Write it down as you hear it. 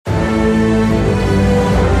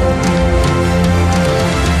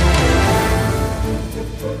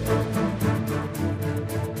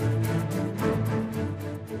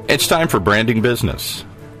It's time for Branding Business,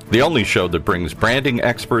 the only show that brings branding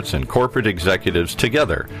experts and corporate executives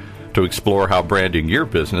together to explore how branding your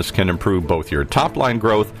business can improve both your top-line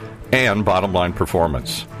growth and bottom-line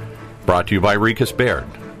performance. Brought to you by Rikas Baird.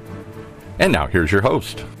 And now here's your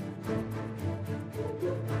host.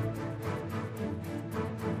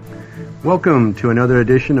 Welcome to another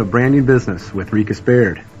edition of Branding Business with Rikas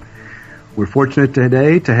Baird. We're fortunate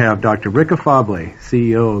today to have Dr. Rick Affable,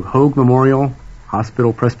 CEO of Hoag Memorial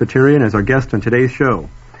Hospital Presbyterian, as our guest on today's show.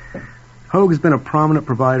 Hoag has been a prominent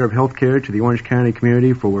provider of health care to the Orange County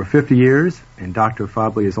community for over 50 years, and Dr.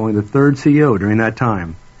 Affable is only the third CEO during that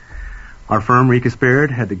time. Our firm, Rikas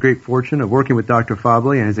Baird, had the great fortune of working with Dr.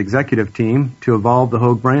 Affable and his executive team to evolve the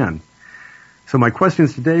Hoag brand. So my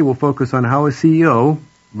questions today will focus on how a CEO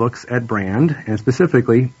looks at brand, and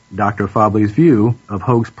specifically Dr. Affable's view of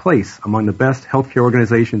Hoag's place among the best healthcare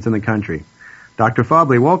organizations in the country. Dr.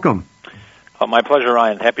 Affable, welcome. Oh, my pleasure,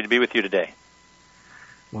 Ryan. Happy to be with you today.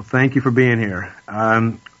 Well, thank you for being here.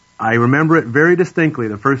 I remember it very distinctly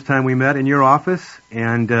the first time we met in your office,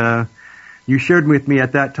 and you shared with me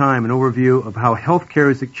at that time an overview of how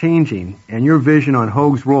healthcare is changing and your vision on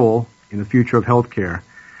Hoag's role in the future of healthcare.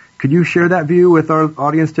 Could you share that view with our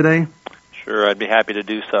audience today? Sure, I'd be happy to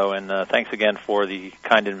do so, and thanks again for the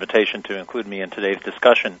kind invitation to include me in today's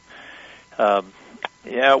discussion.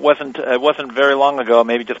 It wasn't very long ago,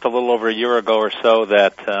 maybe just a little over a year ago or so,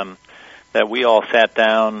 that we all sat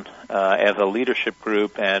down as a leadership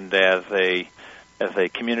group and as a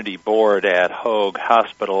community board at Hoag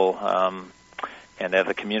Hospital and as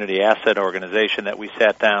a community asset organization, that we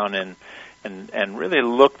sat down and really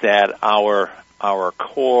looked at our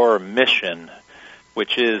core mission,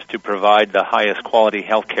 which is to provide the highest quality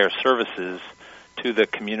healthcare services to the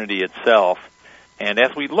community itself. And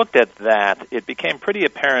as we looked at that, it became pretty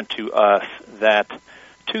apparent to us that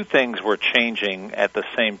two things were changing at the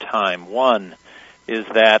same time. One is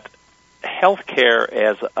that healthcare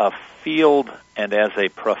as a field and as a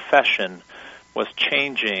profession was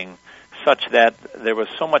changing such that there was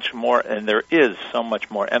so much more, and there is so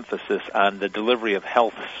much more emphasis on the delivery of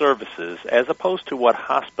health services as opposed to what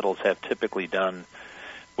hospitals have typically done,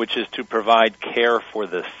 which is to provide care for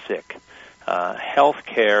the sick. Health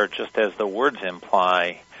care, just as the words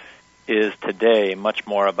imply, is today much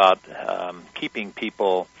more about keeping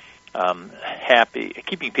people happy,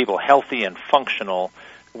 keeping people healthy and functional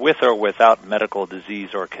with or without medical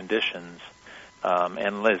disease or conditions,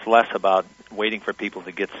 and is less about waiting for people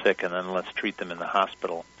to get sick and then let's treat them in the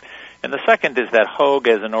hospital. And the second is that Hoag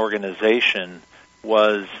as an organization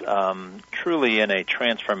was truly in a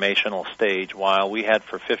transformational stage. While we had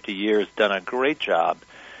for 50 years done a great job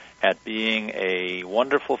at being a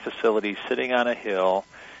wonderful facility sitting on a hill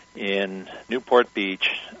in Newport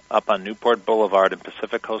Beach, up on Newport Boulevard and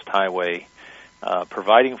Pacific Coast Highway,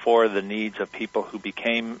 providing for the needs of people who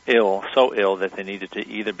became ill, so ill that they needed to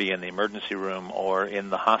either be in the emergency room or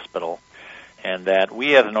in the hospital, and that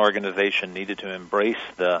we as an organization needed to embrace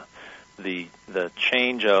the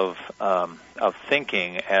change of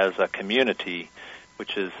thinking as a community,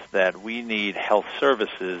 which is that we need health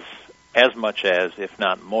services as much as, if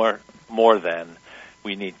not more than,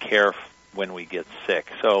 we need care when we get sick.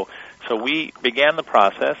 So we began the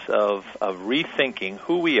process of rethinking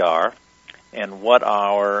who we are and what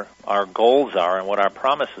our goals are and what our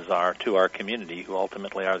promises are to our community, who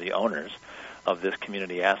ultimately are the owners of this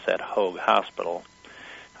community asset, Hoag Hospital,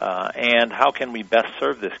 and how can we best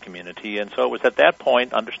serve this community. And so it was at that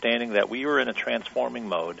point, understanding that we were in a transforming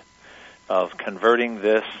mode of converting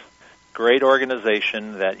this great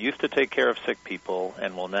organization that used to take care of sick people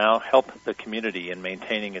and will now help the community in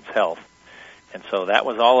maintaining its health. And so that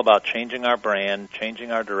was all about changing our brand,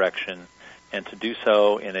 changing our direction, and to do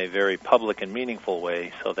so in a very public and meaningful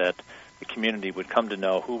way so that the community would come to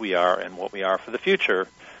know who we are and what we are for the future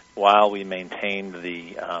while we maintained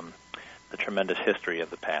the tremendous history of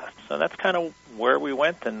the past. So that's kind of where we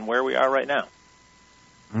went and where we are right now.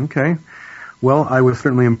 Okay. Well, I was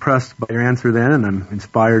certainly impressed by your answer then, and I'm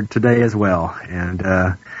inspired today as well.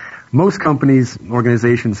 And most companies,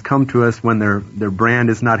 organizations come to us when their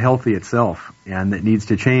brand is not healthy itself and it needs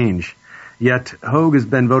to change. Yet Hoag has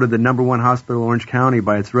been voted the #1 hospital in Orange County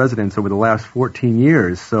by its residents over the last 14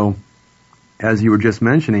 years. So, as you were just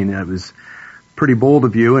mentioning, it was pretty bold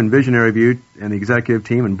of you and visionary of you and the executive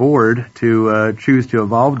team and board to choose to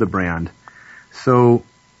evolve the brand. So,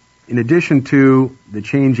 in addition to the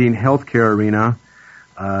changing healthcare arena,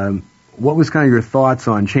 what was kind of your thoughts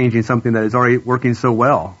on changing something that is already working so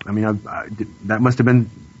well? I mean, that must have been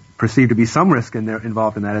perceived to be some risk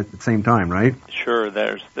involved in that at the same time, right? Sure.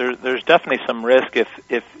 There's definitely some risk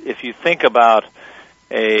if you think about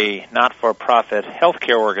a not-for-profit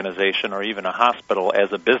healthcare organization or even a hospital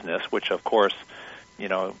as a business, which of course, you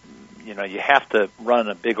have to run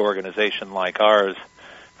a big organization like ours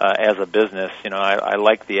as a business. I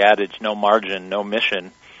like the adage, no margin, no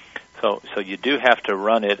mission. So you do have to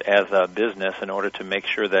run it as a business in order to make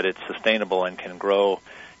sure that it's sustainable and can grow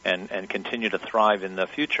and continue to thrive in the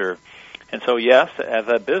future. And so, yes, as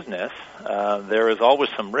a business, there is always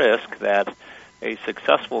some risk that a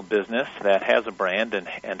successful business that has a brand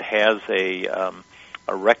and has a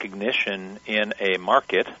recognition in a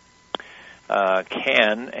market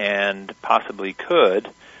can and possibly could,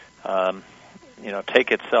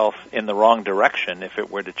 take itself in the wrong direction if it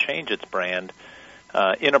were to change its brand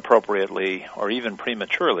inappropriately or even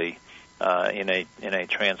prematurely in a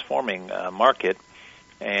transforming market.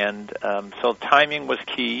 And so timing was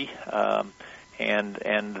key, and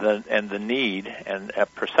the need and a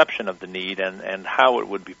perception of the need and how it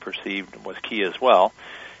would be perceived was key as well.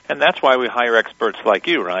 And that's why we hire experts like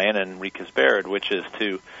you, Ryan, and Rikas Baird, which is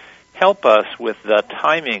to help us with the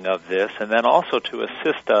timing of this and then also to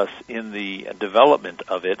assist us in the development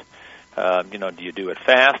of it. Do you do it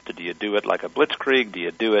fast? Do you do it like a blitzkrieg? Do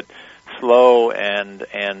you do it slow and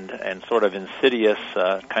sort of insidious,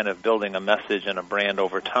 kind of building a message and a brand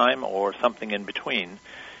over time, or something in between?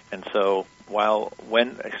 And so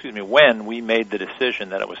when we made the decision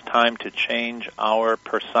that it was time to change our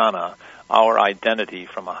persona, our identity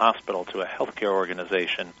from a hospital to a healthcare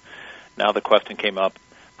organization, now the question came up,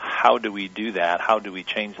 how do we do that? How do we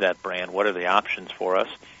change that brand? What are the options for us?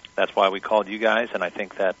 That's why we called you guys, and I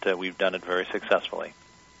think that we've done it very successfully.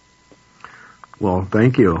 Well,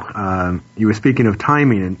 thank you. You were speaking of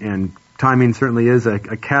timing, and timing certainly is a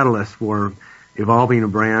catalyst for evolving a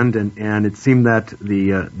brand, and it seemed that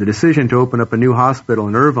the decision to open up a new hospital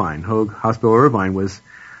in Irvine, Hoag Hospital Irvine, was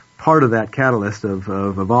part of that catalyst of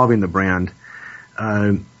evolving the brand.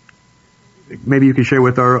 Maybe you can share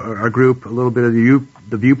with our group a little bit of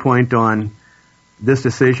the viewpoint on this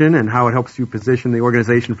decision and how it helps you position the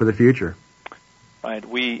organization for the future. Right.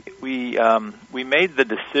 We made the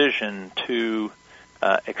decision to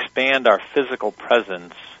expand our physical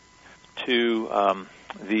presence to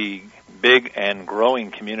the big and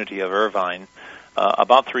growing community of Irvine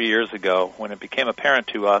about 3 years ago, when it became apparent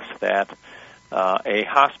to us that a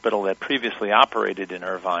hospital that previously operated in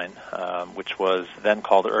Irvine, which was then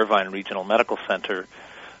called Irvine Regional Medical Center,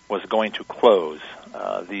 was going to close.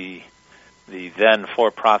 The then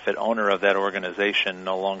for-profit owner of that organization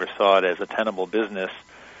no longer saw it as a tenable business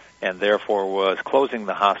and therefore was closing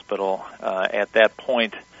the hospital. At that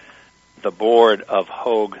point, the board of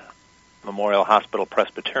Hoag Memorial Hospital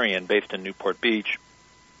Presbyterian, based in Newport Beach,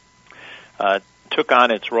 took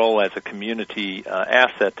on its role as a community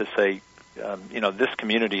asset to say, this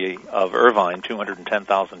community of Irvine,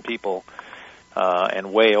 210,000 people,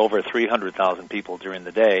 and way over 300,000 people during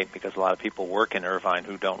the day, because a lot of people work in Irvine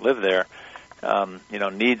who don't live there,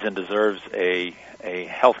 needs and deserves a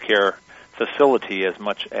healthcare facility as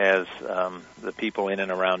much as the people in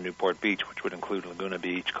and around Newport Beach, which would include Laguna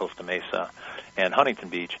Beach, Costa Mesa, and Huntington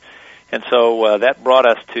Beach. And so that brought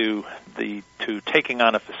us to taking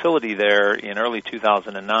on a facility there in early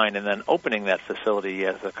 2009, and then opening that facility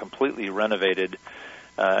as a completely renovated,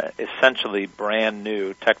 essentially brand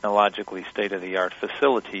new, technologically state-of-the-art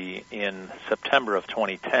facility in September of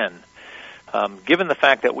 2010. Given the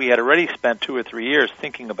fact that we had already spent 2 or 3 years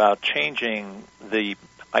thinking about changing the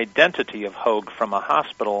identity of Hoag from a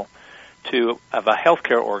hospital of a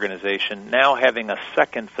healthcare organization, now having a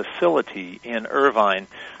second facility in Irvine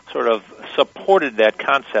sort of supported that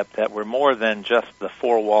concept that we're more than just the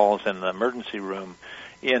 4 walls and the emergency room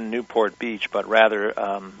in Newport Beach, but rather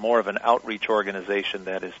more of an outreach organization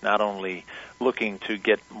that is not only looking to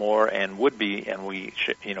get more and would be, and we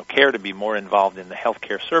care to be more involved in the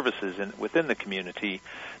healthcare services within the community,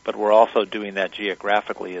 but we're also doing that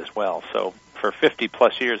geographically as well. So for 50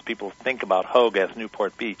 plus years, people think about Hoag as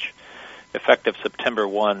Newport Beach. Effective September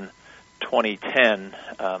 1, 2010,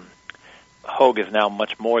 Hoag is now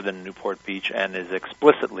much more than Newport Beach and is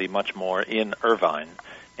explicitly much more in Irvine.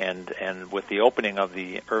 And with the opening of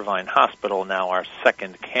the Irvine Hospital, now our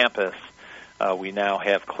second campus, we now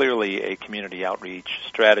have clearly a community outreach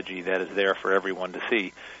strategy that is there for everyone to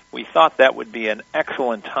see. We thought that would be an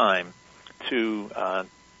excellent time to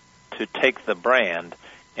take the brand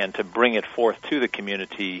and to bring it forth to the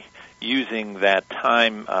community using that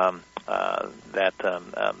time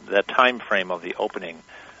that time frame of the opening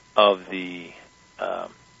of the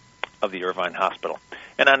Irvine Hospital.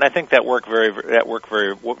 And I think that worked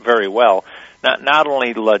very well. Not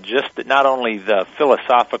only the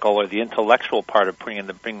philosophical or the intellectual part of bringing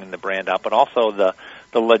the brand out, but also the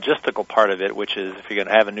logistical part of it, which is if you're going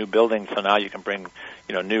to have a new building, so now you can bring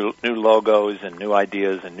new logos and new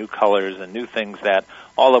ideas and new colors and new things, that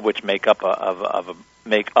all of which make up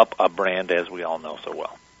a brand, as we all know so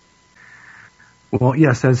well. Well,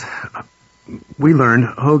 yes, as we learned,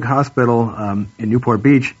 Hoag Hospital in Newport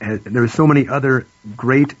Beach, there's so many other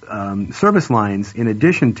great service lines in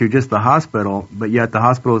addition to just the hospital, but yet the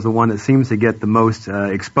hospital is the one that seems to get the most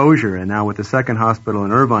exposure. And now with the second hospital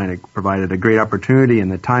in Irvine, it provided a great opportunity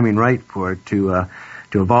and the timing right for it to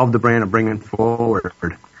evolve the brand and bring it forward.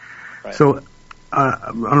 Right. So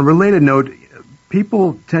on a related note,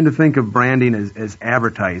 people tend to think of branding as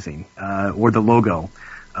advertising or the logo.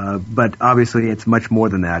 But obviously it's much more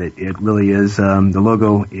than that. It really is, the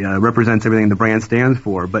logo represents everything the brand stands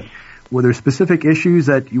for. But were there specific issues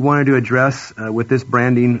that you wanted to address with this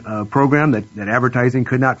branding program that advertising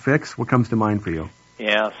could not fix? What comes to mind for you?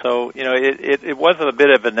 Yeah, so, it was a bit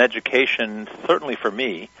of an education, certainly for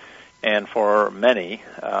me and for many,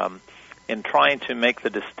 in trying to make the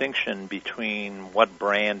distinction between what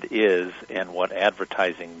brand is and what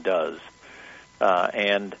advertising does.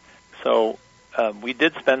 And so we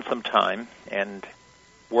did spend some time and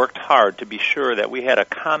worked hard to be sure that we had a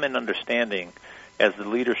common understanding as the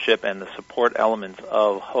leadership and the support elements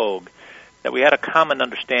of Hoag, that we had a common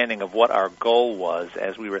understanding of what our goal was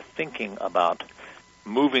as we were thinking about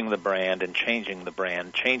moving the brand and changing the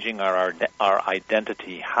brand, changing our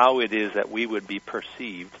identity, how it is that we would be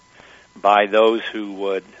perceived by those who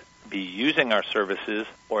would be using our services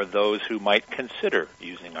or those who might consider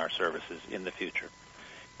using our services in the future.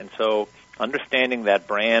 And so understanding that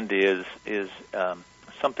brand is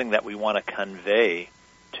something that we want to convey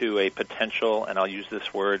to a potential, and I'll use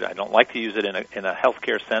this word, I don't like to use it in a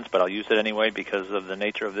healthcare sense, but I'll use it anyway because of the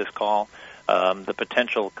nature of this call, the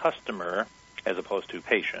potential customer as opposed to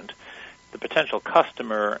patient. The potential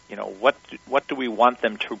customer, what do we want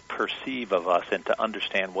them to perceive of us and to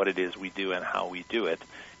understand what it is we do and how we do it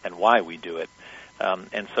and why we do it.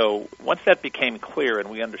 And so once that became clear and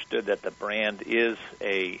we understood that the brand is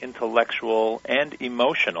a intellectual and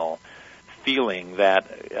emotional feeling that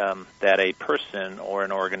a person or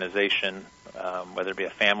an organization, whether it be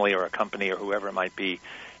a family or a company or whoever it might be,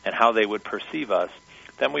 and how they would perceive us,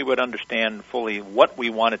 then we would understand fully what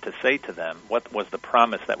we wanted to say to them, what was the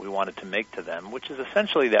promise that we wanted to make to them, which is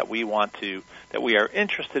essentially that we are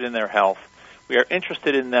interested in their health, we are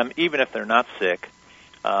interested in them even if they're not sick,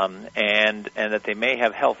 and that they may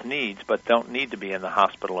have health needs but don't need to be in the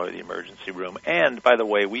hospital or the emergency room. And, by the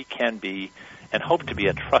way, we can be and hope to be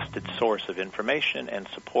a trusted source of information and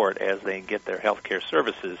support as they get their health care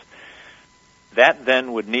services. That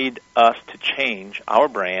then would need us to change our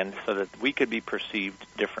brand so that we could be perceived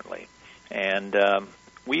differently. And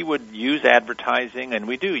we would use advertising, and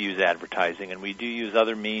we do use advertising, and we do use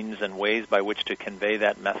other means and ways by which to convey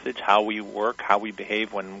that message, how we work, how we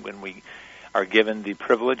behave when we are given the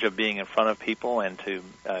privilege of being in front of people and to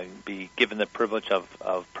be given the privilege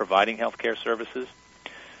of providing health care services.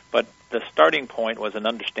 But the starting point was an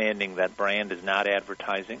understanding that brand is not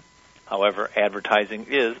advertising. However, advertising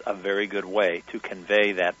is a very good way to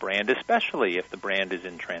convey that brand, especially if the brand is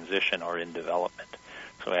in transition or in development.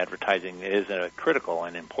 So advertising is a critical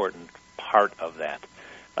and important part of that.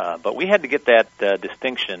 But we had to get that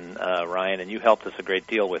distinction, Ryan, and you helped us a great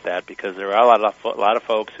deal with that because there are a lot of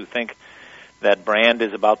folks who think that brand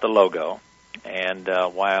is about the logo. And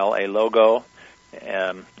while a logo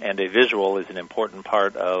and a visual is an important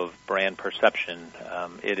part of brand perception,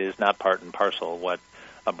 it is not part and parcel what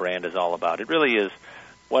a brand is all about. It really is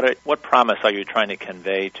what promise are you trying to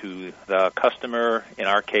convey to the customer, in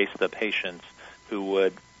our case the patients, who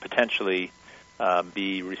would potentially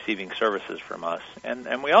be receiving services from us.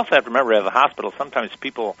 And we also have to remember, as a hospital, sometimes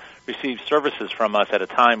people receive services from us at a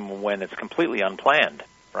time when it's completely unplanned,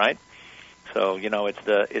 right? So,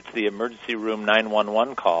 it's the emergency room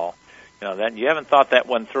 911 call. That you haven't thought that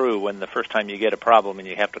one through when the first time you get a problem and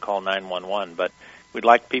you have to call 911. But we'd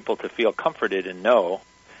like people to feel comforted and know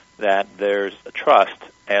that there's a trust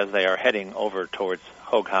as they are heading over towards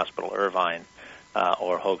Hoag Hospital Irvine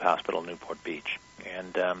or Hoag Hospital Newport Beach.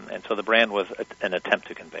 And so the brand was an attempt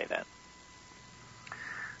to convey that.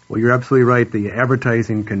 Well, you're absolutely right. The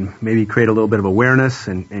advertising can maybe create a little bit of awareness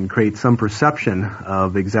and create some perception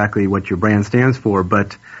of exactly what your brand stands for,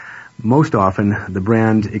 but most often the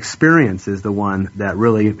brand experience is the one that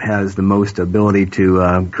really has the most ability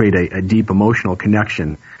to create a deep emotional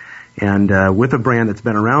connection. And with a brand that's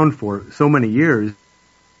been around for so many years,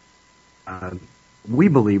 we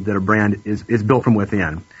believe that a brand is built from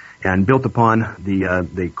within and built upon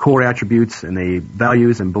the core attributes and the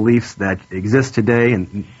values and beliefs that exist today,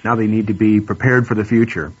 and now they need to be prepared for the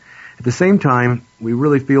future. At the same time, we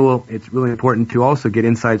really feel it's really important to also get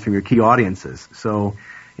insights from your key audiences. So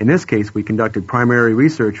in this case, we conducted primary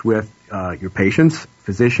research with your patients,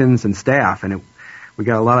 physicians, and staff, and we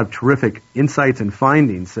got a lot of terrific insights and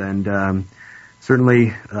findings, and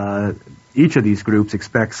certainly each of these groups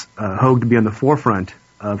expects Hoag to be on the forefront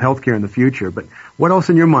of healthcare in the future. But what else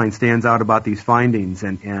in your mind stands out about these findings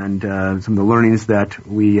and some of the learnings that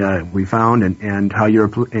we found and how you're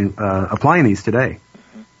applying these today?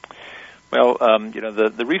 Well,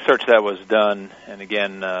 the research that was done, and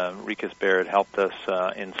again, Rikas Barrett helped us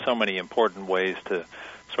in so many important ways to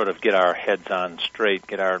sort of get our heads on straight,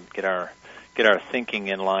 get our thinking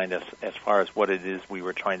in line as far as what it is we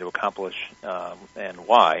were trying to accomplish and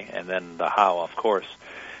why, and then the how, of course.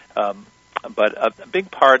 But a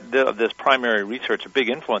big part of this primary research, a big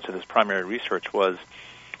influence of this primary research was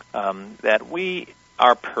that we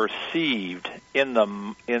are perceived in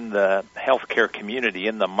the healthcare community,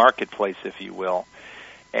 in the marketplace, if you will,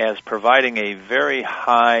 as providing a very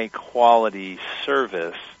high quality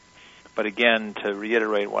service. But again, to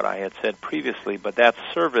reiterate what I had said previously, but that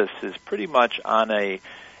service is pretty much on a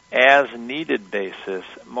as-needed basis,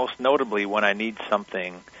 most notably when I need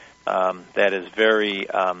something that is very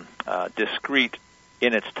discrete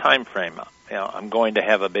in its time frame. I'm going to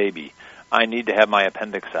have a baby. I need to have my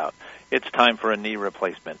appendix out. It's time for a knee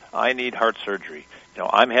replacement. I need heart surgery.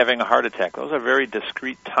 I'm having a heart attack. Those are very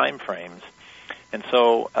discrete time frames. And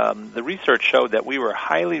so the research showed that we were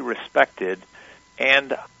highly respected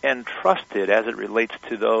and trusted as it relates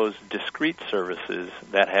to those discrete services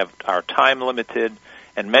that are time limited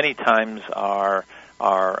and many times are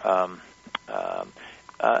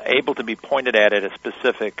able to be pointed at a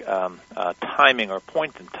specific timing or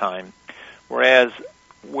point in time, whereas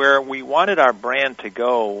where we wanted our brand to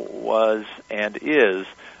go was and is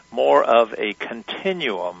more of a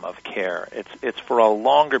continuum of care. It's for a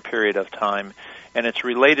longer period of time, and it's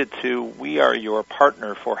related to we are your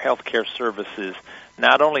partner for healthcare services,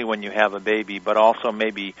 not only when you have a baby, but also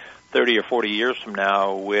maybe 30 or 40 years from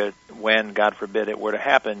now when, God forbid, it were to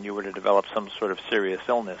happen, you were to develop some sort of serious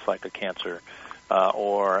illness like a cancer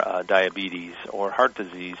or diabetes or heart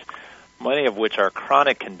disease, many of which are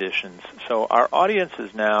chronic conditions. So our audience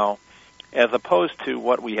is now, as opposed to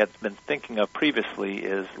what we had been thinking of previously,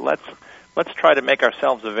 is let's try to make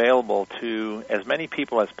ourselves available to as many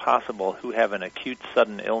people as possible who have an acute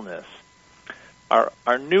sudden illness.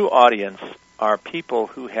 Our new audience are people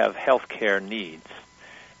who have health care needs.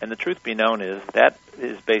 And the truth be known is that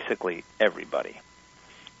is basically everybody.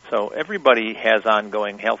 So everybody has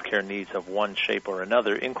ongoing health care needs of one shape or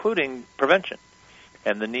another, including prevention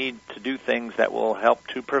and the need to do things that will help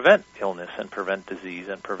to prevent illness and prevent disease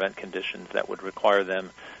and prevent conditions that would require them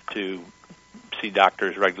to see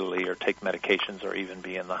doctors regularly or take medications or even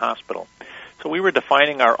be in the hospital. So we were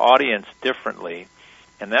defining our audience differently,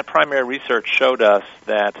 and that primary research showed us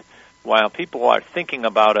that while people are thinking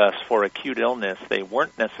about us for acute illness, they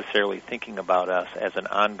weren't necessarily thinking about us as an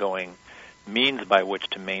ongoing means by which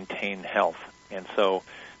to maintain health. And so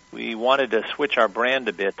we wanted to switch our brand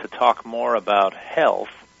a bit to talk more about health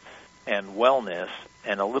and wellness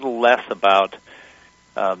and a little less about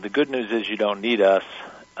the good news is you don't need us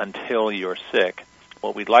until you're sick.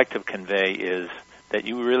 What we'd like to convey is that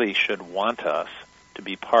you really should want us to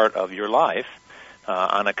be part of your life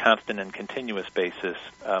on a constant and continuous basis,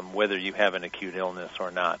 whether you have an acute illness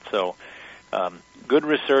or not. So good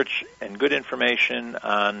research and good information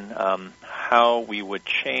on how we would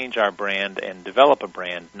change our brand and develop a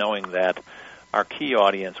brand, knowing that our key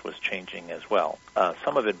audience was changing as well.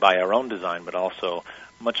 Some of it by our own design, but also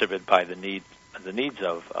much of it by the needs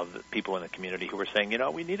of the people in the community who were saying,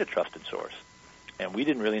 we need a trusted source. And we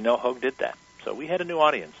didn't really know Hoag did that. So we had a new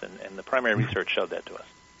audience, and the primary research showed that to us.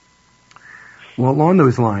 Well, along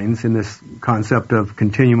those lines, in this concept of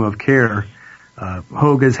continuum of care,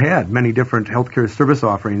 Hoag has had many different healthcare service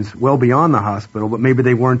offerings well beyond the hospital, but maybe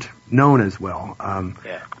they weren't known as well.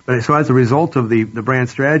 But so as a result of the brand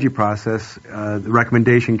strategy process, the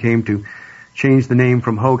recommendation came to change the name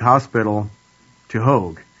from Hoag Hospital to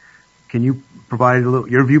Hoag. Can you provide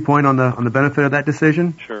your viewpoint on the benefit of that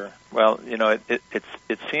decision? Sure. Well,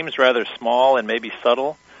 it seems rather small and maybe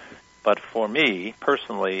subtle, but for me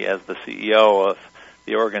personally, as the CEO of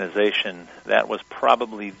the organization, that was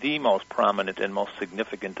probably the most prominent and most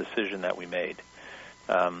significant decision that we made.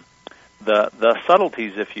 The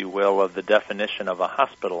subtleties, if you will, of the definition of a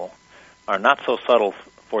hospital are not so subtle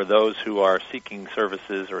for those who are seeking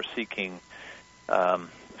services or seeking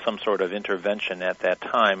some sort of intervention at that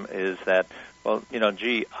time, is that, well,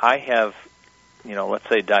 I have, let's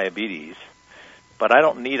say diabetes, but I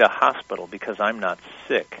don't need a hospital because I'm not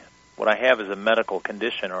sick. What I have is a medical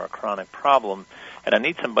condition or a chronic problem, and I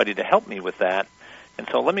need somebody to help me with that. And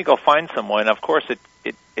so let me go find someone. Of course,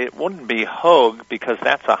 it wouldn't be Hoag because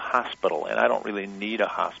that's a hospital, and I don't really need a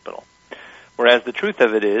hospital. Whereas the truth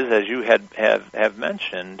of it is, as you have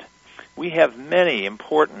mentioned, we have many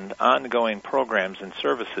important ongoing programs and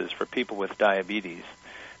services for people with diabetes.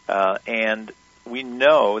 And we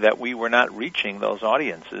know that we were not reaching those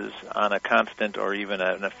audiences on a constant or even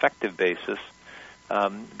an effective basis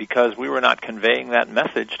because we were not conveying that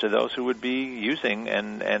message to those who would be using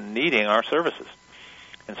and needing our services.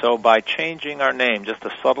 And so by changing our name, just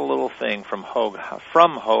a subtle little thing from Hoag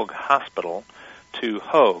Hospital to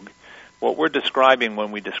Hoag, what we're describing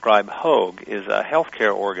when we describe Hoag is a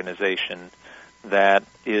healthcare organization that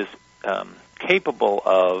is capable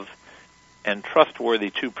of and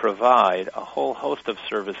trustworthy to provide a whole host of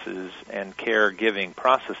services and caregiving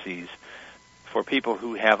processes for people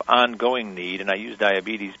who have ongoing need. And I use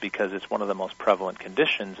diabetes because it's one of the most prevalent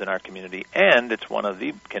conditions in our community, and it's one of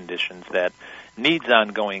the conditions that needs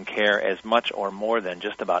ongoing care as much or more than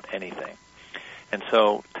just about anything. And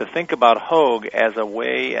so to think about Hoag as a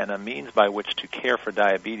way and a means by which to care for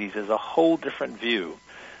diabetes is a whole different view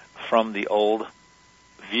from the old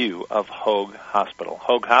view of Hoag Hospital.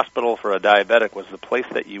 Hoag Hospital for a diabetic was the place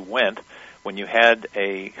that you went when you had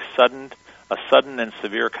a sudden and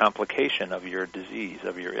severe complication of your disease,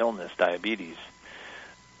 of your illness, diabetes.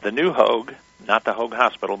 The new Hoag, not the Hoag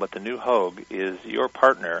Hospital, but the new Hoag is your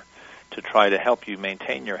partner to try to help you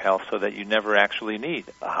maintain your health so that you never actually need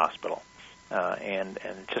a hospital. And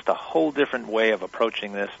just a whole different way of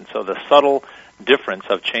approaching this. And so the subtle difference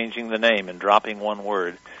of changing the name and dropping one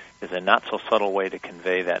word is a not-so-subtle way to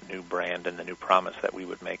convey that new brand and the new promise that we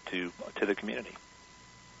would make to the community.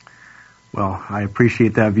 Well, I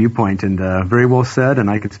appreciate that viewpoint, and very well said, and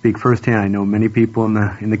I can speak firsthand. I know many people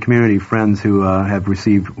in the community, friends who have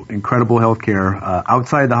received incredible health care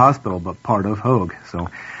outside the hospital, but part of Hoag. So,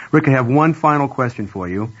 Rick, I have one final question for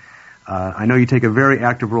you. I know you take a very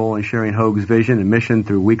active role in sharing Hoag's vision and mission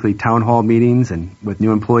through weekly town hall meetings and with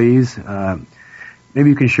new employees. Maybe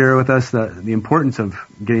you can share with us the importance of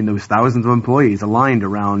getting those thousands of employees aligned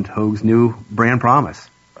around Hoag's new brand promise.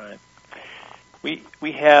 Right.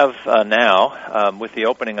 We have now, with the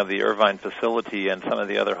opening of the Irvine facility and some of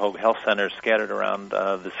the other Hoag Health Centers scattered around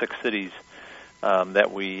the 6 cities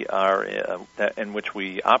that we are in which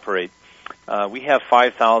we operate, we have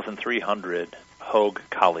 5,300 Hoag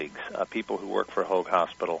colleagues, people who work for Hoag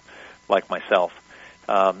Hospital, like myself.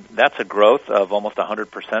 That's a growth of almost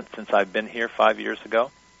 100% since I've been here 5 years ago.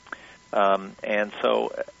 And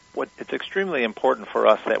so it's extremely important for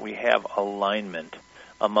us that we have alignment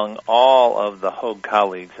among all of the Hoag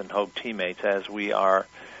colleagues and Hoag teammates as we are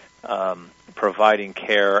providing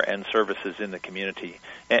care and services in the community.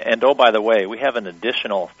 And oh, by the way, we have an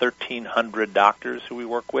additional 1,300 doctors who we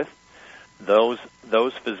work with.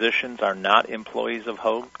 Those physicians are not employees of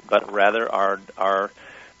Hoag, but rather are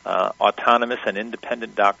autonomous and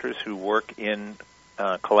independent doctors who work in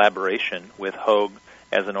collaboration with Hoag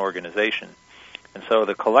as an organization. And so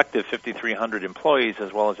the collective 5,300 employees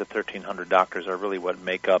as well as the 1,300 doctors are really what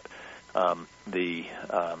make up the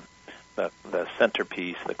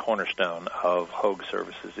centerpiece, the cornerstone of Hoag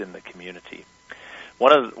services in the community.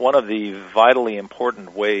 One of the vitally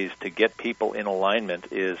important ways to get people in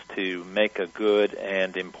alignment is to make a good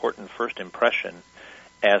and important first impression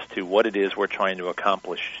as to what it is we're trying to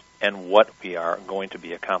accomplish and what we are going to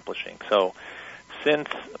be accomplishing. So since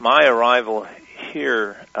my arrival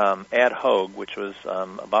here at Hoag, which was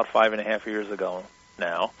about 5.5 years ago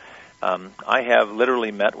now, I have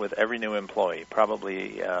literally met with every new employee,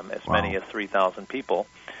 probably as many as 3,000 people,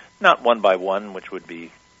 not one by one, which would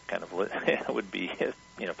be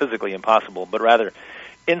physically impossible, but rather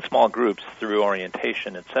in small groups through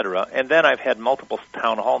orientation, etc. And then I've had multiple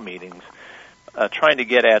town hall meetings trying to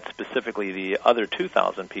get at specifically the other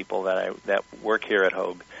 2,000 people that work here at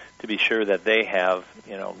Hoag to be sure that they have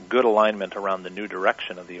good alignment around the new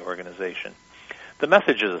direction of the organization. The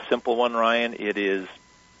message is a simple one, Ryan. It is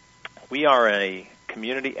we are a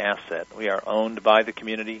community asset. We are owned by the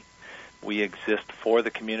community. We exist for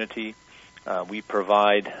the community. We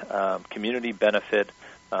provide community benefit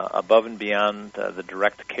above and beyond the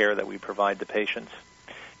direct care that we provide to patients,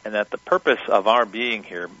 and that the purpose of our being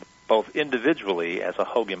here, both individually as a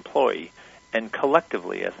Hoag employee and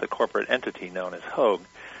collectively as the corporate entity known as Hoag,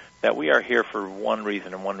 that we are here for one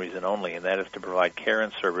reason and one reason only, and that is to provide care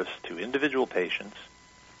and service to individual patients,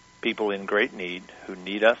 people in great need who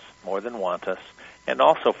need us more than want us, and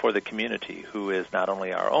also for the community who is not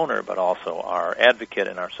only our owner but also our advocate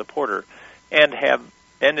and our supporter,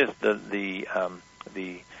 and is the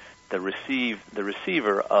the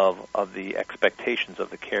receiver of the expectations of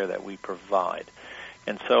the care that we provide.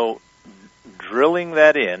 And so drilling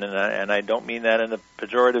that in, and I don't mean that in a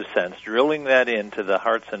pejorative sense, drilling that into the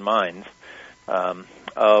hearts and minds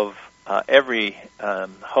of every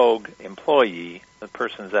Hoag employee, the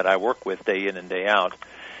persons that I work with day in and day out,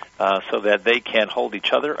 so that they can hold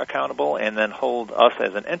each other accountable and then hold us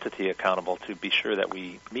as an entity accountable to be sure that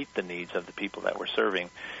we meet the needs of the people that we're serving,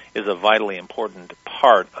 is a vitally important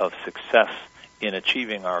part of success in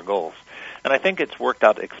achieving our goals. And I think it's worked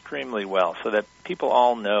out extremely well so that people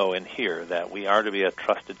all know and hear that we are to be a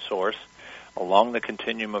trusted source along the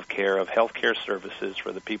continuum of care of healthcare services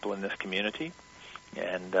for the people in this community.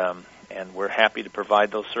 And we're happy to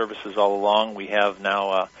provide those services all along. We have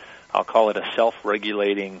now, I'll call it a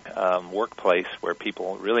self-regulating workplace where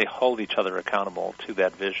people really hold each other accountable to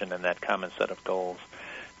that vision and that common set of goals.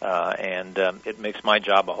 And it makes my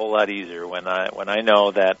job a whole lot easier when I know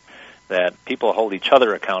that people hold each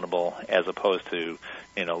other accountable as opposed to,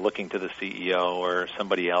 looking to the CEO or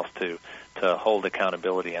somebody else to hold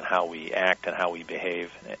accountability in how we act and how we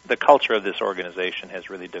behave. The culture of this organization has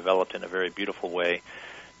really developed in a very beautiful way.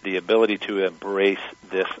 The ability to embrace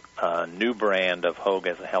this new brand of Hoag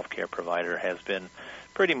as a healthcare provider has been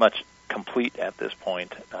pretty much complete at this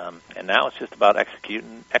point. And now it's just about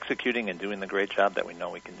executing and doing the great job that we know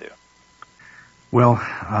we can do. Well,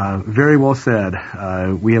 very well said.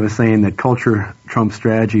 We have a saying that culture trumps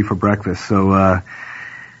strategy for breakfast. So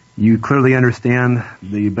you clearly understand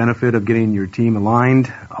the benefit of getting your team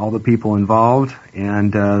aligned, all the people involved,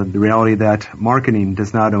 and the reality that marketing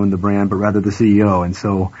does not own the brand, but rather the CEO. And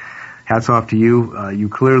so hats off to you. You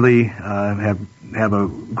clearly have a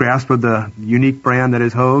grasp of the unique brand that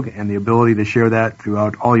is Hoag and the ability to share that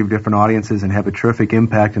throughout all your different audiences and have a terrific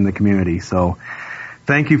impact in the community. So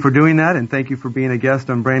thank you for doing that, and thank you for being a guest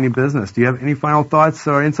on Branding Business. Do you have any final thoughts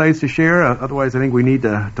or insights to share? Otherwise, I think we need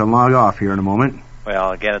to log off here in a moment.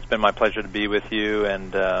 Well, again, it's been my pleasure to be with you,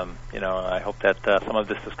 and I hope that some of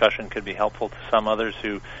this discussion could be helpful to some others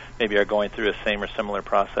who maybe are going through a same or similar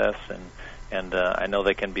process, and I know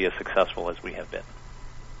they can be as successful as we have been.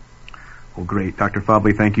 Well, great. Dr.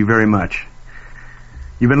 Fabbli, thank you very much.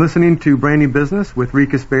 You've been listening to Branding Business with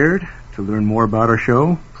Rika Spared. To learn more about our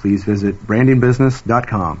show, please visit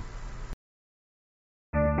brandingbusiness.com.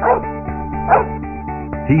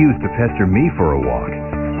 He used to pester me for a walk.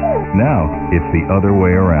 Now, it's the other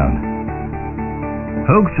way around.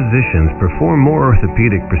 Hoag's physicians perform more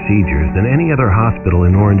orthopedic procedures than any other hospital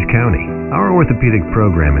in Orange County. Our orthopedic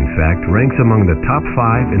program, in fact, ranks among the top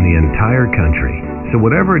 5 in the entire country. So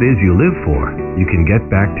whatever it is you live for, you can get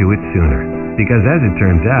back to it sooner. Because as it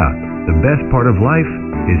turns out, the best part of life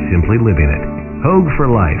is simply living it. Hoag for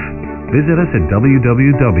Life. Visit us at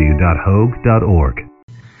www.hoag.org.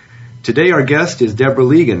 Today our guest is Deborah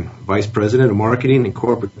Ligon, Vice President of Marketing and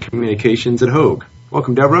Corporate Communications at Hoag.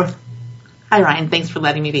 Welcome, Deborah. Hi, Ryan. Thanks for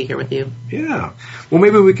letting me be here with you. Yeah. Well,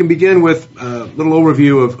 maybe we can begin with a little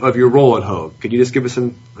overview of your role at Hoag. Could you just give us a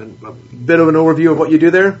bit of an overview of what you do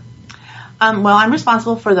there? Well, I'm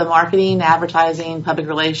responsible for the marketing, advertising, public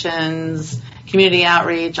relations, community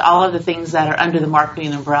outreach, all of the things that are under the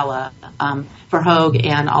marketing umbrella for Hoag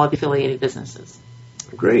and all of the affiliated businesses.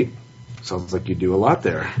 Great. Sounds like you do a lot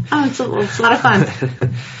there. Oh, it's a lot of fun.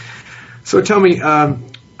 So tell me,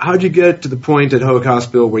 how'd you get to the point at Hoag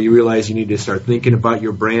Hospital where you realized you need to start thinking about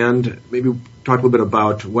your brand? Maybe talk a little bit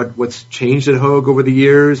about what's changed at Hoag over the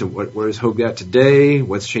years, and where is Hoag at today?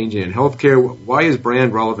 What's changing in healthcare? Why is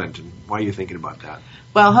brand relevant, and why are you thinking about that?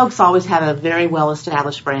 Well, Hoag's always had a very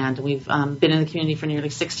well-established brand. We've been in the community for nearly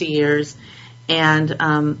 60 years,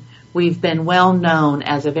 and we've been well known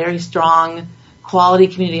as a very strong quality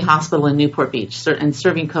community hospital in Newport Beach and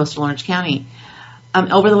serving coastal Orange County.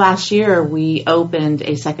 Over the last year, we opened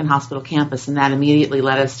a second hospital campus, and that immediately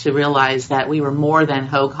led us to realize that we were more than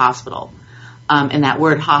Hoag Hospital, and that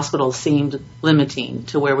word hospital seemed limiting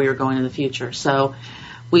to where we were going in the future. So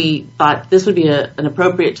we thought this would be an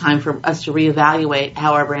appropriate time for us to reevaluate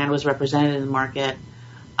how our brand was represented in the market,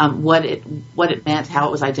 what it meant, how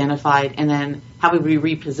it was identified, and then how we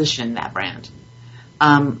repositioned that brand.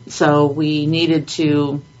 So we needed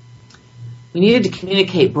to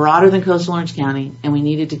communicate broader than coastal Orange County, and we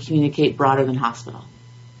needed to communicate broader than hospital.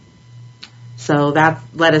 So that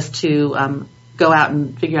led us to go out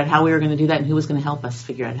and figure out how we were going to do that and who was going to help us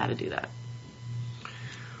figure out how to do that.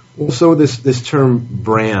 Well, so this term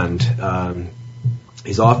brand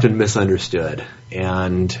is often misunderstood,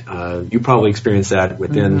 and you probably experienced that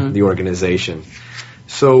within the organization.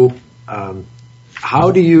 So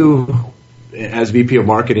how do you, as VP of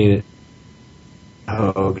Marketing,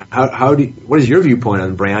 Hoag. What is your viewpoint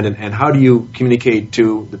on brand, and how do you communicate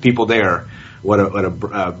to the people there what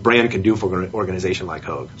a brand can do for an organization like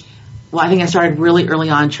Hoag? Well, I think I started really early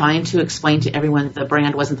on trying to explain to everyone that the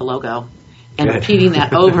brand wasn't the logo, and repeating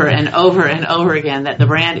that over and over and over again, that the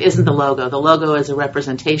brand isn't the logo. The logo is a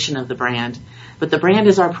representation of the brand, but the brand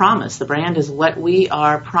is our promise. The brand is what we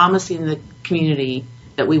are promising the community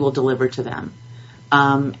that we will deliver to them,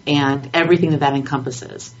 and everything that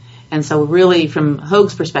encompasses. And so really, from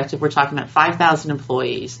Hoag's perspective, we're talking about 5,000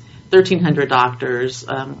 employees, 1,300 doctors,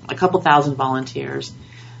 a couple thousand volunteers.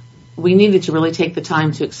 We needed to really take the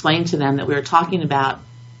time to explain to them that we were talking about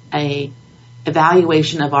a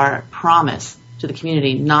evaluation of our promise to the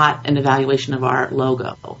community, not an evaluation of our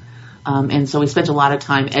logo. And so we spent a lot of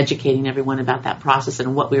time educating everyone about that process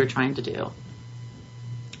and what we were trying to do.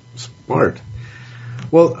 Smart.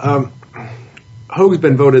 Well, Hoag's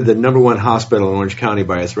been voted the #1 hospital in Orange County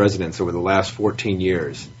by its residents over the last 14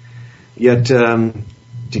 years. Yet,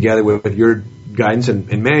 together with your guidance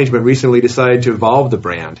and management, recently decided to evolve the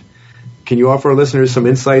brand. Can you offer our listeners some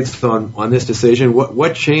insights on this decision?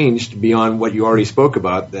 What changed beyond what you already spoke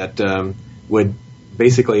about that would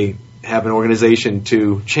basically have an organization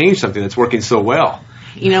to change something that's working so well?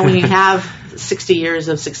 You know, when you have 60 years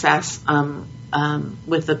of success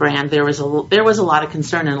with the brand, there was a lot of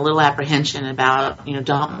concern and a little apprehension about,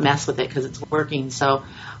 don't mess with it because it's working. So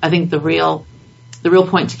I think the real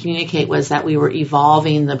point to communicate was that we were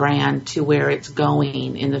evolving the brand to where it's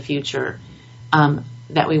going in the future,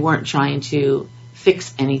 that we weren't trying to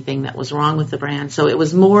fix anything that was wrong with the brand. So it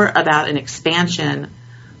was more about an expansion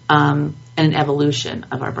and an evolution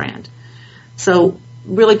of our brand. So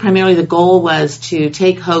really primarily the goal was to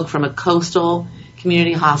take Hoag from a coastal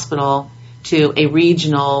community hospital to a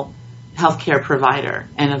regional healthcare provider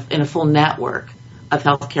and a full network of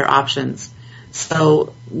healthcare options.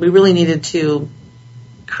 So we really needed to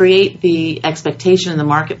create the expectation in the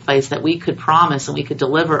marketplace that we could promise and we could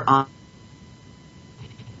deliver on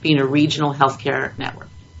being a regional healthcare network.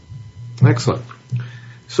 Excellent.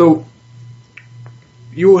 So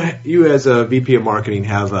you as a VP of marketing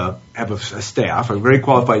have a staff, a very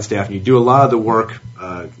qualified staff, and you do a lot of the work,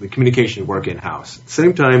 the communication work in-house. At the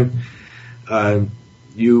same time,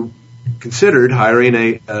 you considered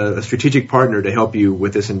hiring a strategic partner to help you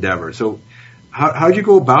with this endeavor. So how did you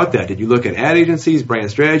go about that? Did you look at ad agencies, brand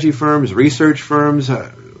strategy firms, research firms?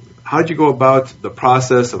 How did you go about the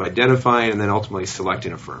process of identifying and then ultimately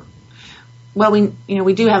selecting a firm? Well,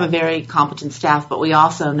 we do have a very competent staff, but we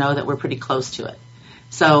also know that we're pretty close to it.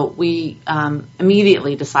 So we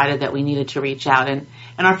immediately decided that we needed to reach out, and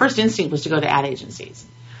our first instinct was to go to ad agencies.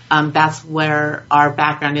 That's where our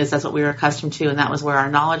background is. That's what we were accustomed to, and that was where our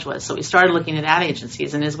knowledge was. So we started looking at ad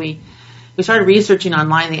agencies, and as we started researching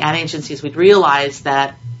online the ad agencies, we'd realized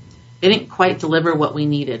that they didn't quite deliver what we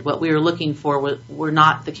needed. What we were looking for were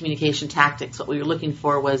not the communication tactics. What we were looking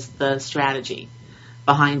for was the strategy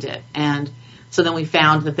behind it. And so then we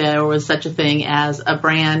found that there was such a thing as a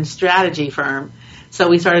brand strategy firm. So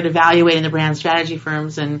we started evaluating the brand strategy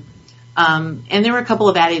firms, and there were a couple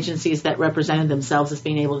of ad agencies that represented themselves as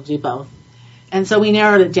being able to do both. And so we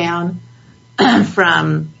narrowed it down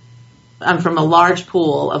from a large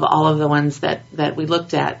pool of all of the ones that we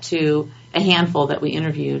looked at to a handful that we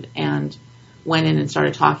interviewed, and went in and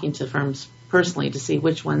started talking to firms personally to see who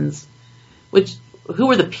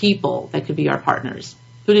were the people that could be our partners.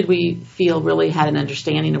 Who did we feel really had an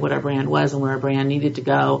understanding of what our brand was and where our brand needed to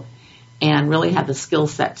go, and really had the skill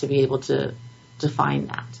set to be able to define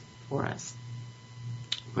that for us.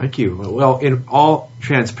 Thank you. Well, in all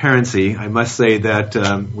transparency, I must say that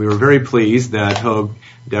we were very pleased that Hoag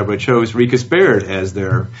Deborah chose Rikas Baird as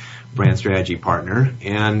their brand strategy partner,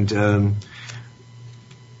 and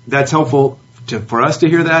that's helpful for us to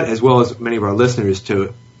hear that, as well as many of our listeners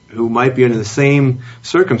who might be in the same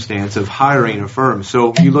circumstance of hiring a firm.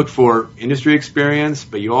 So you looked for industry experience,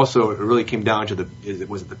 but you also, it really came down to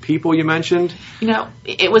was it the people you mentioned?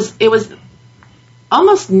 It was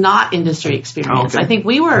almost not industry experience. Okay. I think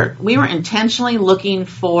we were intentionally looking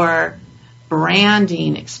for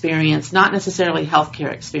branding experience, not necessarily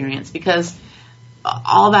healthcare experience, because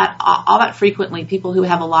all that frequently people who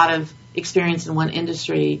have a lot of experience in one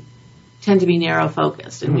industry tend to be narrow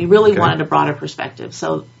focused, and we really wanted a broader perspective.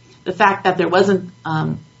 So the fact that there was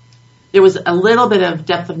a little bit of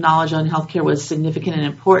depth of knowledge on healthcare was significant and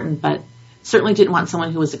important, but certainly didn't want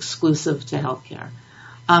someone who was exclusive to healthcare.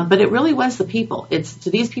 But it really was the people.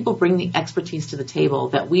 Do these people bring the expertise to the table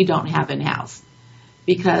that we don't have in-house?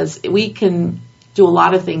 Because we can do a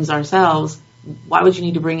lot of things ourselves. Why would you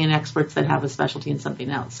need to bring in experts that have a specialty in something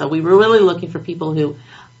else? So we were really looking for people who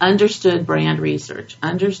understood brand research,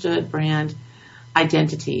 understood brand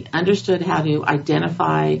identity, understood how to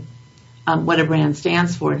identify what a brand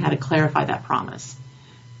stands for and how to clarify that promise.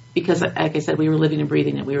 Because, like I said, we were living and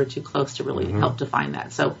breathing it. We were too close to really help define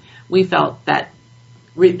that. So we felt that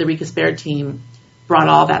the Ricas Baird team brought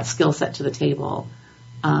all that skill set to the table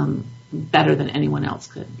better than anyone else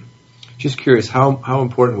could. Just curious, how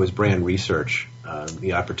important was brand research,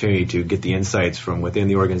 the opportunity to get the insights from within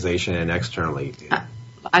the organization and externally?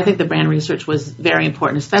 I think the brand research was very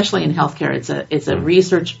important, especially in healthcare. It's a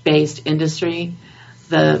research-based industry.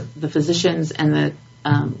 The physicians and the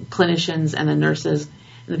clinicians and the nurses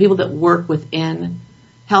and the people that work within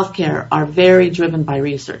healthcare are very driven by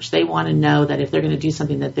research. They want to know that if they're going to do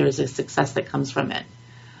something, that there's a success that comes from it.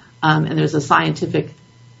 And there's a scientific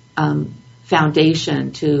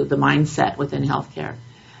foundation to the mindset within healthcare.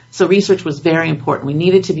 So research was very important. We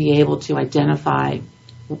needed to be able to identify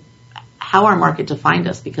how our market defined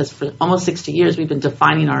us, because for almost 60 years we've been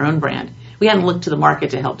defining our own brand. We hadn't looked to the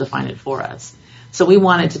market to help define it for us. So we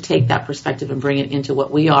wanted to take that perspective and bring it into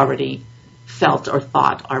what we already felt or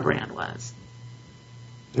thought our brand was.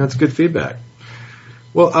 That's good feedback.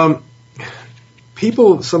 Well,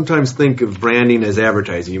 people sometimes think of branding as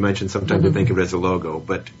advertising. You mentioned sometimes they think of it as a logo,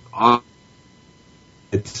 but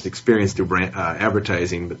it's experienced through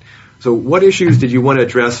advertising. But so what issues did you want to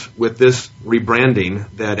address with this rebranding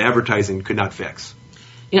that advertising could not fix?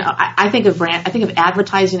 You know, I think of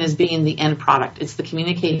advertising as being the end product. It's the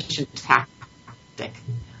communication tactic.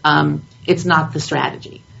 It's not the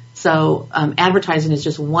strategy. So advertising is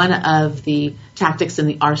just one of the tactics in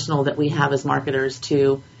the arsenal that we have as marketers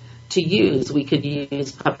to use. We could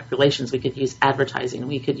use public relations. We could use advertising.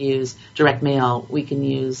 We could use direct mail. We can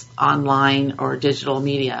use online or digital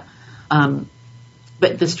media.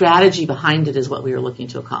 But the strategy behind it is what we were looking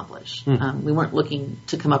to accomplish. We weren't looking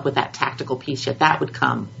to come up with that tactical piece yet. That would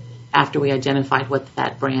come after we identified what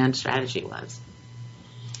that brand strategy was.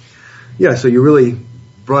 Yeah, so you really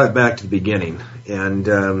brought it back to the beginning.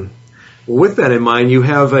 And with that in mind, you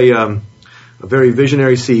have a very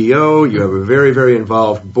visionary CEO. You have a very, very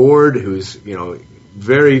involved board who's,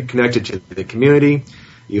 very connected to the community.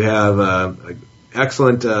 You have an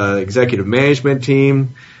excellent executive management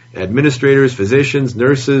team, administrators, physicians,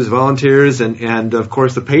 nurses, volunteers, and of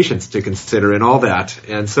course the patients to consider and all that.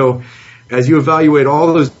 And so as you evaluate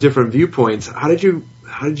all those different viewpoints, how did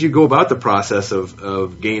you go about the process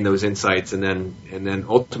of gaining those insights and then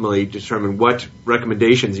ultimately determine what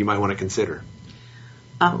recommendations you might want to consider?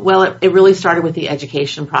 Well, it really started with the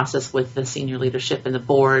education process with the senior leadership and the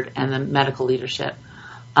board and the medical leadership,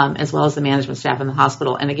 as well as the management staff in the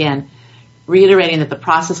hospital. And again, reiterating that the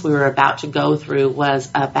process we were about to go through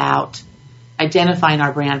was about identifying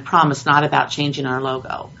our brand promise, not about changing our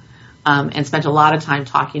logo, and spent a lot of time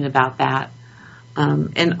talking about that.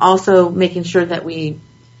 And also making sure that we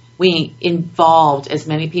involved as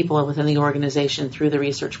many people within the organization through the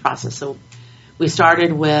research process. So we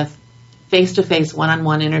started with face-to-face,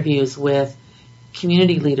 one-on-one interviews with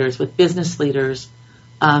community leaders, with business leaders,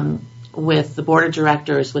 with the board of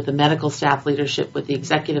directors, with the medical staff leadership, with the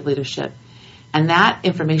executive leadership. And that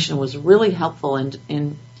information was really helpful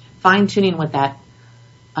in fine-tuning what that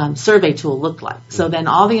survey tool looked like. So then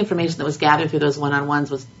all the information that was gathered through those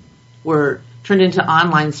one-on-ones were turned into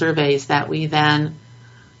online surveys that we then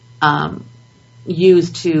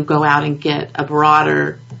used to go out and get a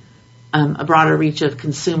broader reach of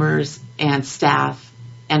consumers and staff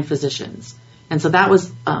and physicians. And so that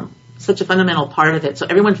was such a fundamental part of it. So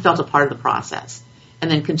everyone felt a part of the process.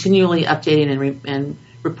 And then continually updating and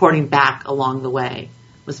reporting back along the way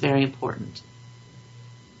was very important.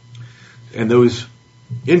 And those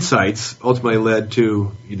insights ultimately led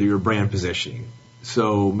to your brand positioning.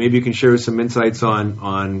 So maybe you can share some insights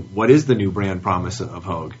on what is the new brand promise of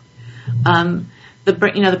Hoag.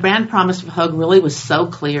 The brand promise of Hoag really was so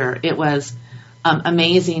clear. It was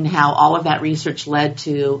amazing how all of that research led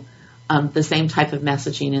to the same type of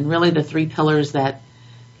messaging, and really the three pillars that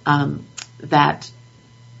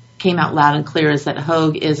came out loud and clear is that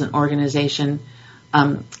Hoag is an organization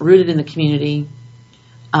rooted in the community,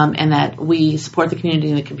 and that we support the community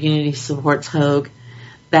and the community supports Hoag.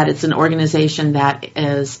 That it's an organization that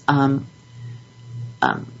is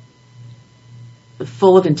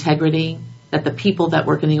full of integrity, that the people that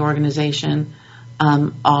work in the organization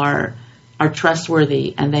are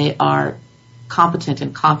trustworthy and they are competent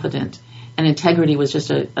and confident. And integrity was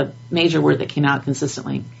just a major word that came out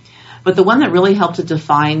consistently. But the one that really helped to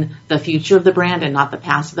define the future of the brand and not the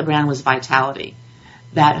past of the brand was vitality.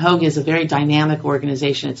 That Hoag is a very dynamic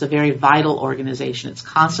organization. It's a very vital organization. It's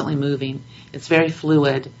constantly moving. It's very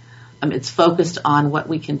fluid. It's focused on what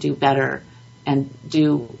we can do better and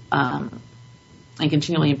do and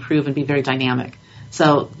continually improve and be very dynamic.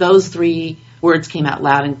 So those three words came out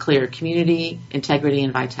loud and clear: community, integrity,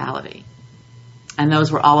 and vitality. And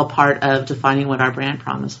those were all a part of defining what our brand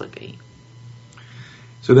promise would be.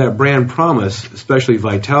 So that brand promise, especially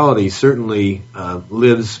vitality, certainly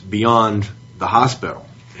lives beyond the hospital.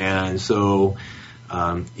 And so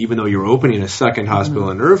even though you were opening a second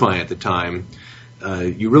hospital in Irvine at the time,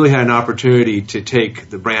 you really had an opportunity to take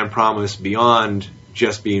the brand promise beyond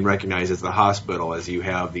just being recognized as the hospital, as you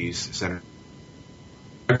have these centers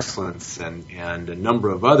of excellence and a number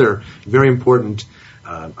of other very important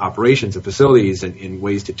operations and facilities in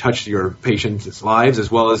ways to touch your patients' lives,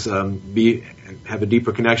 as well as have a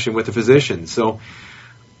deeper connection with the physician. So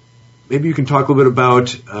maybe you can talk a little bit about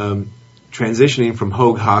transitioning from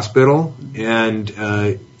Hoag Hospital and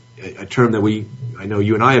a term that I know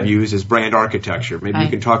you and I have used is brand architecture. Maybe you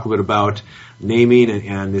can talk a little bit about naming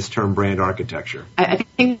and this term brand architecture. I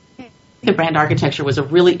think the brand architecture was a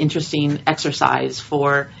really interesting exercise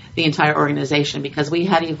for the entire organization because we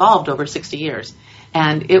had evolved over 60 years.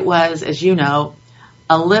 And it was, as you know,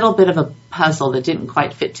 a little bit of a puzzle that didn't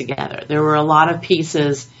quite fit together. There were a lot of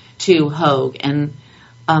pieces to Hoag and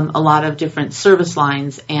a lot of different service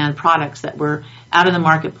lines and products that were out in the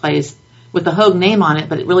marketplace with the Hoag name on it,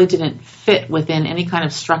 but it really didn't fit within any kind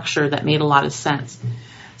of structure that made a lot of sense.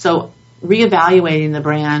 So reevaluating the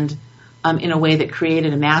brand in a way that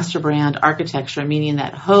created a master brand architecture, meaning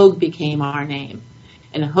that Hoag became our name.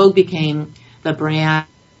 And Hoag became the brand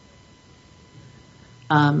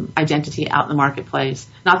identity out in the marketplace.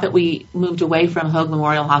 Not that we moved away from Hoag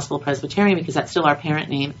Memorial Hospital Presbyterian, because that's still our parent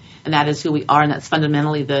name, and that is who we are, and that's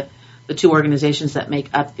fundamentally the two organizations that make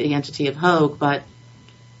up the entity of Hoag. But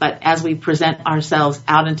as we present ourselves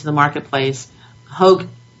out into the marketplace, Hoag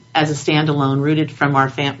as a standalone, rooted from our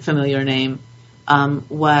familiar name,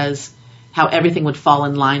 was how everything would fall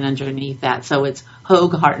in line underneath that. So it's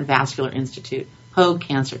Hoag Heart and Vascular Institute, Hoag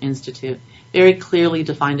Cancer Institute, very clearly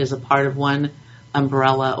defined as a part of one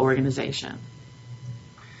umbrella organization.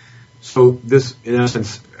 So this, in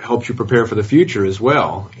essence, helps you prepare for the future as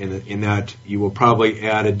well, in that you will probably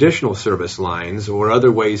add additional service lines or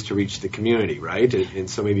other ways to reach the community, right? And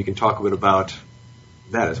so maybe you can talk a bit about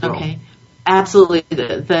that as well. Okay, absolutely.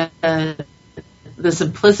 The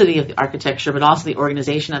simplicity of the architecture, but also the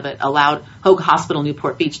organization of it, allowed Hoag Hospital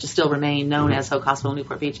Newport Beach to still remain known as Hoag Hospital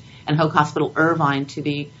Newport Beach, and Hoag Hospital Irvine to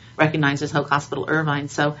be recognized as Hoag Hospital Irvine.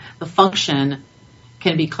 So the function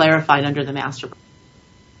can be clarified under the master brand.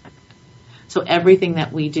 So everything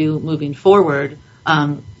that we do moving forward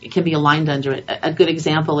it can be aligned under it. A good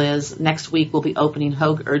example is next week we'll be opening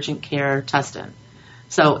Hoag Urgent Care Tustin.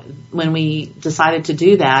 So when we decided to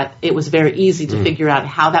do that, it was very easy to figure out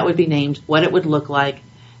how that would be named, what it would look like,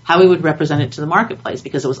 how we would represent it to the marketplace,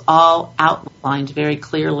 because it was all outlined very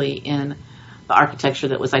clearly in the architecture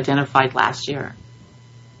that was identified last year.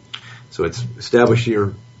 So it's establish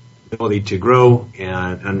your ability to grow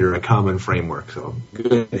and under a common framework. So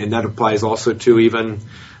good, and that applies also to even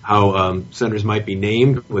how centers might be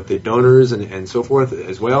named with the donors and so forth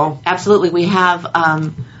as well. Absolutely, we have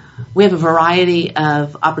a variety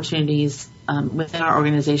of opportunities within our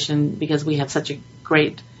organization because we have such a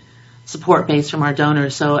great support base from our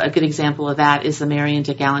donors. So a good example of that is the Marion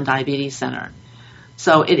Dick Allen Diabetes Center.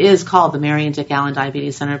 So it is called the Marion Dick Allen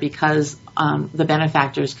Diabetes Center because the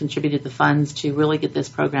benefactors contributed the funds to really get this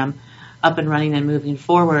program up and running and moving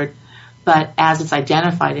forward. But as it's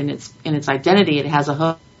identified in its identity, it has a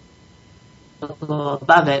Hoag logo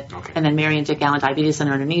above it, and then Marion Dick Allen Diabetes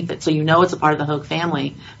Center underneath it. So you know it's a part of the Hoag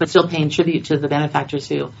family, but still paying tribute to the benefactors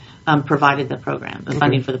who provided the program, the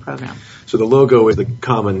funding for the program. So the logo is the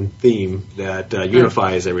common theme that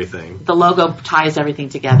unifies everything. The logo ties everything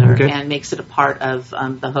together and makes it a part of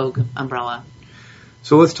the Hoag umbrella.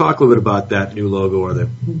 So let's talk a little bit about that new logo or the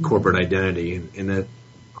corporate identity, and that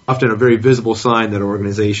often a very visible sign that an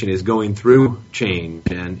organization is going through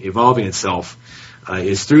change and evolving itself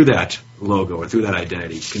is through that logo or through that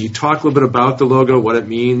identity. Can you talk a little bit about the logo, what it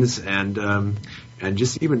means, and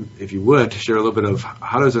just even, if you would, share a little bit of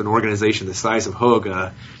how does an organization the size of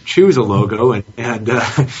Hoag choose a logo and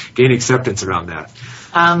gain acceptance around that?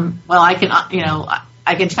 Well, I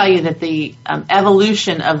can tell you that the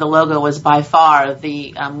evolution of the logo was by far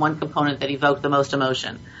the one component that evoked the most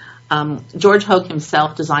emotion. George Hoag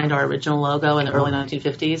himself designed our original logo in the early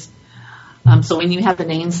 1950s. So when you have the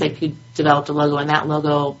namesake who developed a logo, and that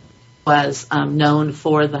logo was known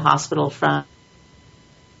for the hospital from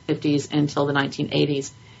the 50s until the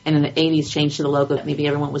 1980s, and in the 80s changed to the logo that maybe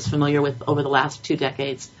everyone was familiar with over the last 2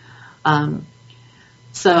 decades.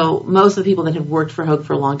 So most of the people that have worked for Hoag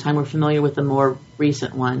for a long time were familiar with the more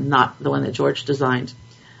recent one, not the one that George designed.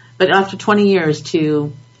 But after 20 years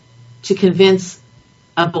to convince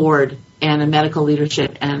a board and a medical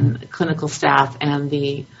leadership and clinical staff and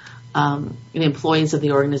the employees of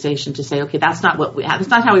the organization to say, okay, that's not what that's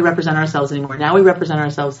not how we represent ourselves anymore. Now we represent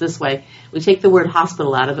ourselves this way. We take the word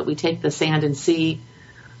hospital out of it. We take the sand and sea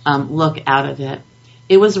look out of it.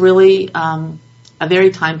 It was really a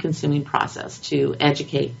very time-consuming process to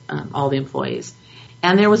educate all the employees,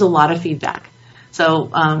 and there was a lot of feedback.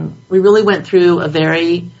 So we really went through a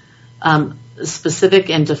very specific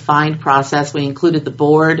and defined process. We included the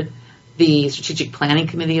board, the strategic planning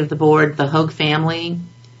committee of the board, the Hoag family,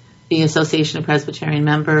 the Association of Presbyterian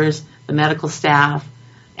members, the medical staff,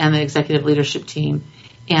 and the executive leadership team.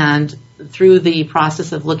 And through the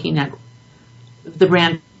process of looking at the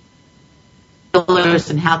brand pillars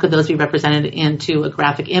and how could those be represented into a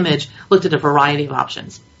graphic image, looked at a variety of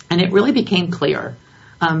options. And it really became clear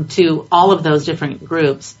to all of those different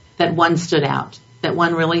groups that one stood out, that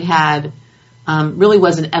one really had, really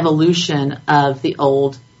was an evolution of the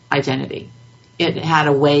old identity. It had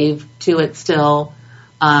a wave to it still.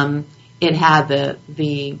 It had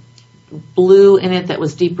the blue in it that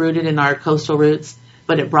was deep-rooted in our coastal roots,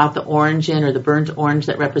 but it brought the orange in, or the burnt orange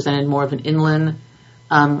that represented more of an inland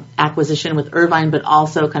acquisition with Irvine, but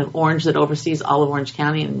also kind of orange that oversees all of Orange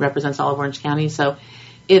County and represents all of Orange County. So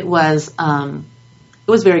it was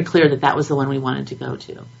very clear that that was the one we wanted to go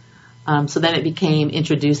to. So then it became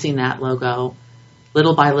introducing that logo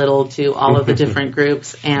little by little to all of the different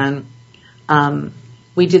groups, and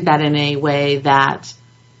we did that in a way that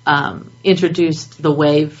introduced the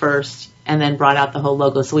wave first and then brought out the whole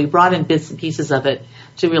logo. So we brought in bits and pieces of it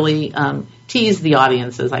to really tease the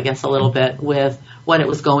audiences, I guess, a little bit with what it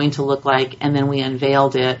was going to look like, and then we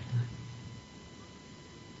unveiled it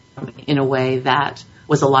in a way that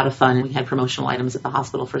was a lot of fun, and we had promotional items at the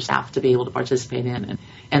hospital for staff to be able to participate in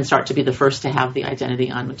and start to be the first to have the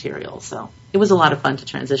identity on material. So it was a lot of fun to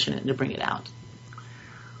transition it and to bring it out.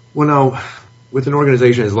 Well, now, with an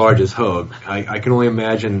organization as large as Hoag, I can only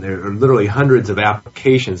imagine there are literally hundreds of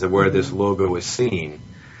applications of where this logo is seen.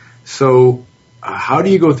 So how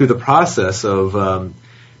do you go through the process of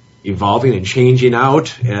evolving and changing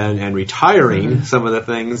out and retiring some of the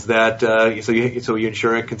things that so you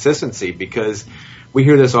ensure a consistency? Because we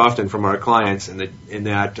hear this often from our clients in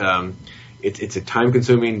that it's a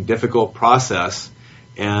time-consuming, difficult process,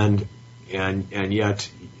 and yet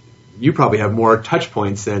you probably have more touch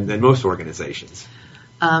points than most organizations.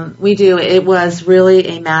 We do. It was really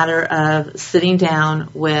a matter of sitting down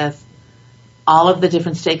with all of the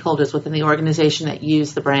different stakeholders within the organization that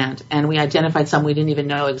use the brand, and we identified some we didn't even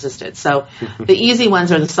know existed. So the easy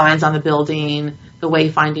ones are the signs on the building, the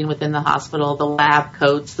wayfinding within the hospital, the lab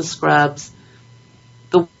coats, the scrubs,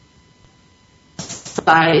 the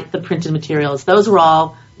site, the printed materials. Those were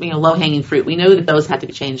all low-hanging fruit. We knew that those had to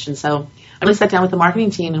be changed, and so I really sat down with the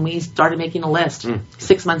marketing team and we started making a list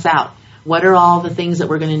 6 months out. What are all the things that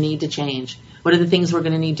we're going to need to change? What are the things we're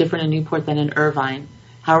going to need different in Newport than in Irvine?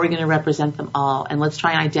 How are we going to represent them all? And let's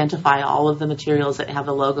try and identify all of the materials that have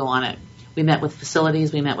the logo on it. We met with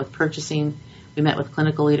facilities, we met with purchasing, we met with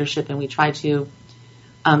clinical leadership, and we tried to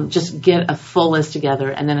just get a full list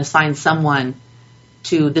together and then assign someone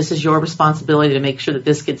to, this is your responsibility to make sure that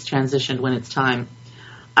this gets transitioned when it's time.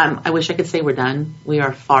 I wish I could say we're done. We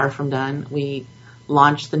are far from done. We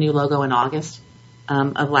launched the new logo in August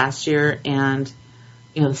of last year, and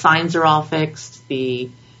the signs are all fixed. The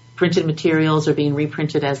printed materials are being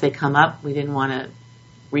reprinted as they come up. We didn't want to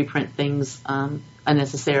reprint things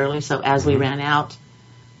unnecessarily, so as we ran out,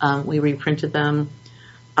 we reprinted them.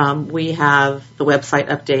 We have the website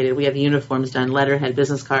updated. We have uniforms done, letterhead,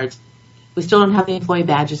 business cards. We still don't have the employee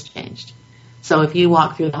badges changed. So if you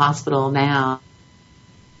walk through the hospital now,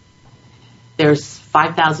 there's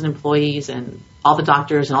 5,000 employees and all the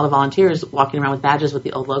doctors and all the volunteers walking around with badges with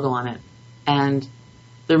the old logo on it. And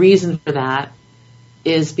the reason for that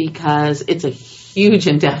is because it's a huge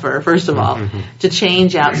endeavor, first of all, to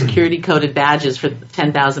change out security-coded badges for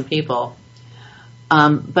 10,000 people.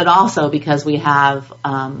 But also because we have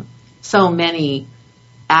so many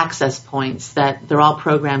access points that they're all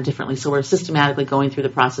programmed differently. So we're systematically going through the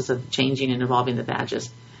process of changing and evolving the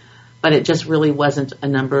badges. But it just really wasn't a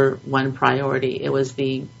number one priority. It was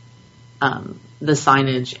the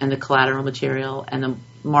signage and the collateral material and the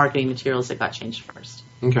marketing materials that got changed first.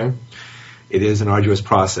 Okay. It is an arduous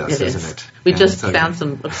process, isn't it? We just found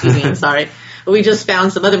some, excuse me, I'm sorry. We just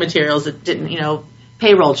found some other materials that didn't,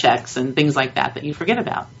 payroll checks and things like that you forget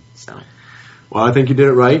about. So. Well, I think you did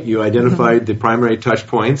it right. You identified the primary touch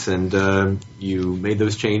points and you made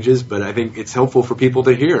those changes, but I think it's helpful for people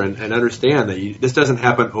to hear and understand that this doesn't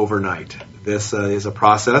happen overnight. This is a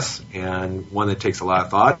process and one that takes a lot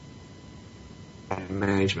of thought and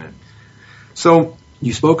management. So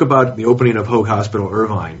you spoke about the opening of Hoag Hospital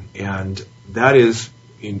Irvine, and that is,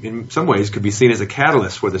 in some ways, could be seen as a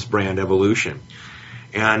catalyst for this brand evolution.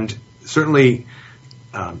 And certainly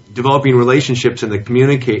developing relationships in the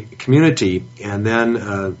community and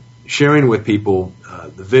then sharing with people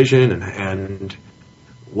the vision and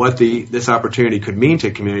what this opportunity could mean to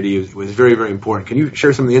a community was very, very important. Can you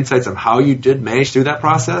share some of the insights on how you did manage through that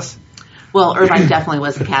process? Well, Irvine definitely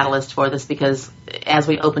was the catalyst for this, because as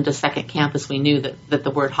we opened a second campus, we knew that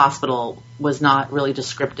the word hospital was not really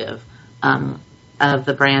descriptive of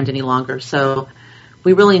the brand any longer. So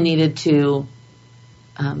we really needed to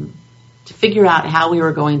figure out how we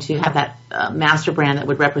were going to have that master brand that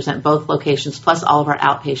would represent both locations plus all of our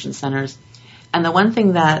outpatient centers. And the one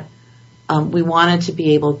thing that we wanted to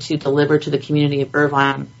be able to deliver to the community of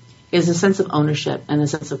Irvine is a sense of ownership and a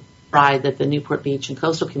sense of pride that the Newport Beach and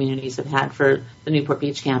coastal communities have had for the Newport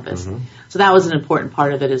Beach campus. Mm-hmm. So that was an important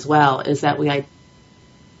part of it as well, is that we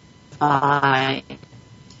identify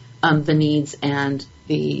the needs and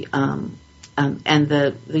the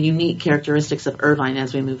unique characteristics of Irvine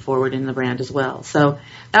as we move forward in the brand as well. So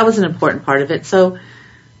that was an important part of it. So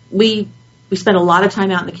we spent a lot of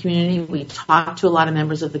time out in the community. We talked to a lot of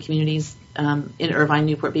members of the communities in Irvine,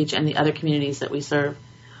 Newport Beach, and the other communities that we serve.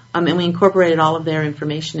 And we incorporated all of their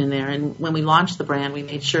information in there. And when we launched the brand, we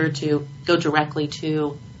made sure to go directly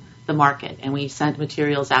to the market. And we sent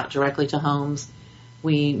materials out directly to homes.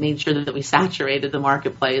 We made sure that we saturated the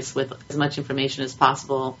marketplace with as much information as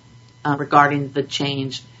possible regarding the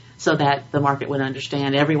change, so that the market would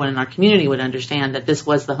understand, everyone in our community would understand that this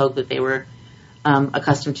was the Hoag that they were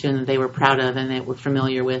accustomed to and that they were proud of and they were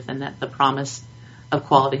familiar with, and that the promise of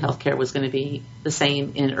quality health care was going to be the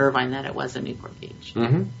same in Irvine that it was in Newport Beach.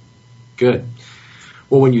 Mm-hmm. Good.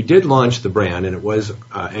 Well, when you did launch the brand, and it was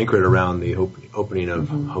anchored around the opening of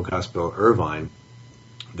Hoag Hospital Irvine,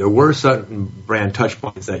 there were certain brand touch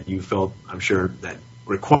points that you felt, I'm sure, that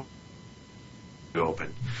required to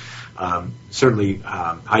open. Certainly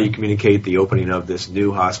how you communicate the opening of this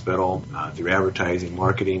new hospital through advertising,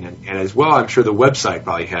 marketing, and as well, I'm sure the website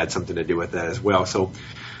probably had something to do with that as well. So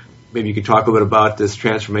maybe you could talk a bit about this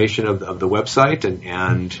transformation of the website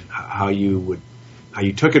and how you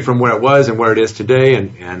took it from where it was and where it is today,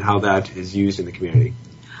 and how that is used in the community.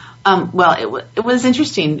 Well, it was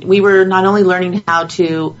interesting. We were not only learning how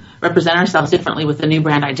to represent ourselves differently with the new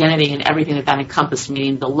brand identity and everything that encompassed,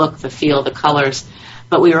 meaning the look, the feel, the colors,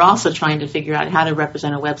 but we were also trying to figure out how to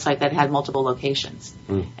represent a website that had multiple locations.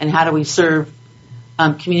 And how do we serve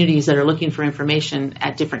communities that are looking for information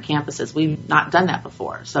at different campuses. We've not done that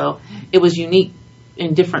before. So it was unique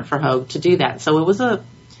and different for Hoag to do that. So it was an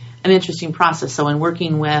interesting process. So in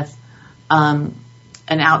working with an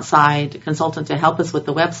outside consultant to help us with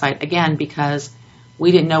the website, again, because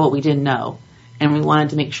we didn't know what we didn't know, and we wanted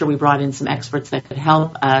to make sure we brought in some experts that could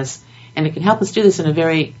help us, and it could help us do this in a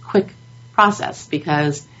very quick process,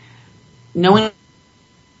 because knowing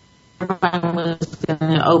Irvine was going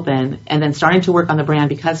to open and then starting to work on the brand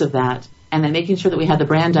because of that, and then making sure that we had the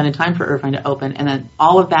brand done in time for Irvine to open, and then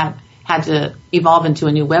all of that had to evolve into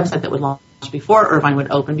a new website that would launch before Irvine would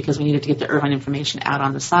open, because we needed to get the Irvine information out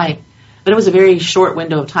on the site. But it was a very short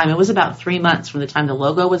window of time. It was about 3 months from the time the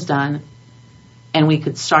logo was done and we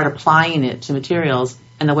could start applying it to materials,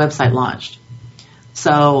 and the website launched.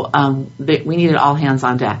 So we needed all hands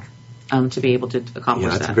on deck to be able to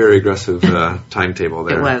accomplish that. Yeah, that's a very aggressive timetable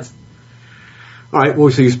there. It was. All right.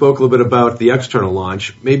 Well, so you spoke a little bit about the external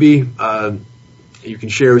launch. Maybe you can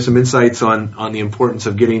share some insights on the importance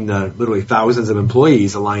of getting literally thousands of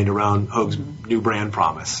employees aligned around Hoag's new brand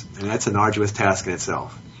promise. And that's an arduous task in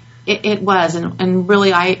itself. It was. And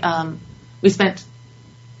really, we spent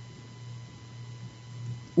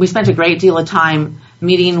a great deal of time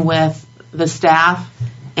meeting with the staff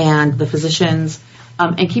and the physicians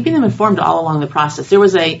and keeping them informed all along the process. There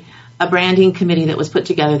was a branding committee that was put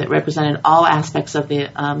together that represented all aspects of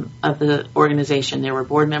the organization. There were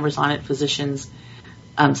board members on it, physicians,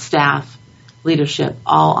 staff, leadership,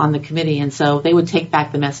 all on the committee. And so they would take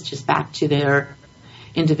back the messages back to their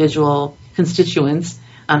individual constituents,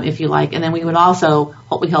 if you like. And then we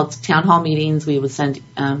held town hall meetings. We would send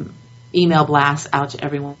email blasts out to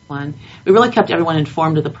everyone. We really kept everyone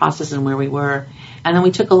informed of the process and where we were. And then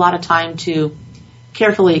we took a lot of time to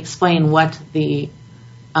carefully explain what the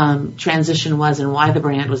transition was and why the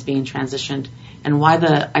brand was being transitioned and why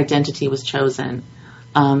the identity was chosen,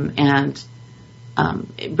 and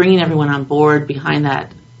bringing everyone on board behind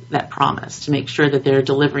that promise to make sure that they're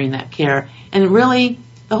delivering that care. And really,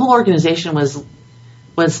 the whole organization was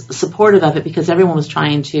supportive of it, because everyone was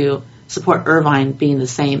trying to support Irvine being the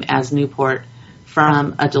same as Newport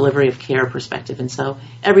from a delivery of care perspective. And so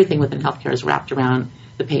everything within healthcare is wrapped around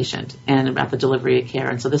the patient and about the delivery of care.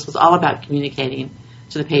 And so this was all about communicating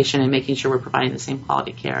to the patient and making sure we're providing the same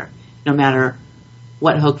quality care, no matter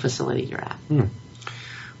what Hoag facility you're at.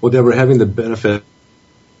 Well, Deborah, having the benefit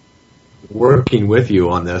working with you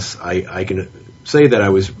on this, I can say that I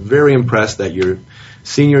was very impressed that your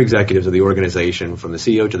senior executives of the organization, from the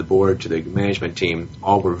CEO to the board to the management team,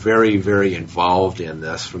 all were very, very involved in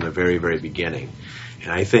this from the very, very beginning.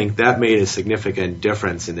 And I think that made a significant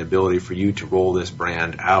difference in the ability for you to roll this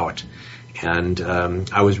brand out. And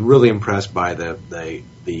I was really impressed by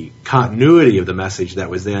the continuity of the message that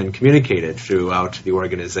was then communicated throughout the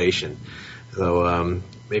organization. So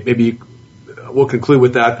maybe we'll conclude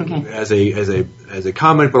with that as a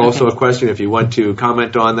comment, but also a question if you want to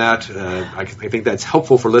comment on that. I think that's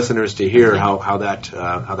helpful for listeners to hear how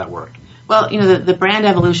that worked. Well, the brand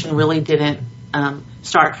evolution really didn't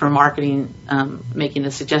start from marketing making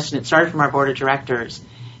the suggestion. It started from our board of directors,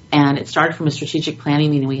 and it started from a strategic planning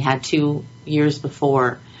meeting we had 2 years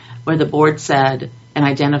before, where the board said and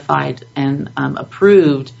identified and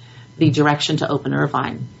approved the direction to open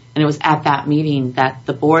Irvine. And it was at that meeting that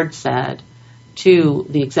the board said to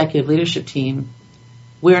the executive leadership team,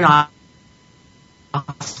 we're not a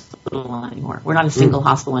hospital anymore. We're not a single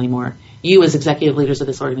hospital anymore. You, as executive leaders of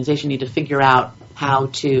this organization, need to figure out how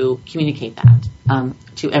to communicate that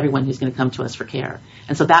to everyone who's going to come to us for care.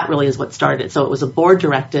 And so that really is what started. So it was a board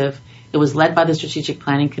directive. It was led by the strategic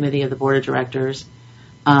planning committee of the board of directors,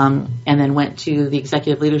 and then went to the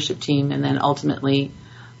executive leadership team, and then ultimately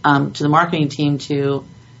to the marketing team to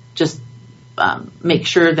just make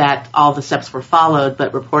sure that all the steps were followed,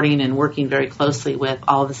 but reporting and working very closely with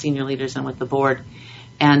all of the senior leaders and with the board.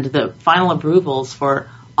 And the final approvals for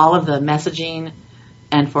all of the messaging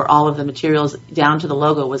and for all of the materials down to the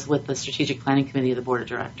logo was with the strategic planning committee of the board of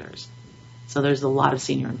directors. So there's a lot of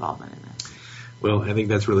senior involvement in this. Well, I think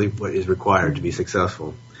that's really what is required to be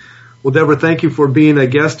successful. Well, Deborah, thank you for being a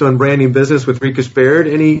guest on Branding Business with Rika Spared.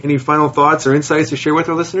 Any final thoughts or insights to share with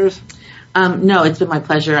our listeners? No, it's been my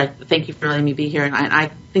pleasure. Thank you for letting me be here. And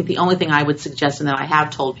I think the only thing I would suggest, and that I have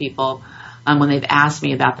told people when they've asked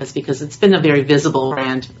me about this, because it's been a very visible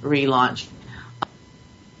brand relaunch.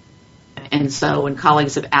 And so when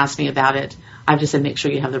colleagues have asked me about it, I've just said, make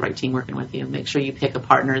sure you have the right team working with you. Make sure you pick a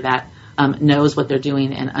partner that knows what they're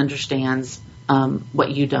doing and understands what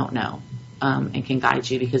you don't know and can guide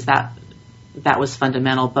you, because that was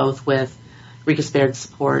fundamental, both with Rika Spaired's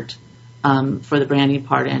support for the branding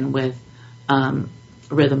part and with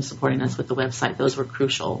Rhythm supporting us with the website. Those were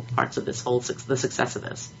crucial parts of this the success of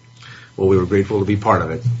this. Well, we were grateful to be part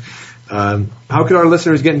of it. How can our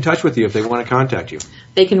listeners get in touch with you if they want to contact you?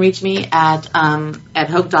 They can reach me at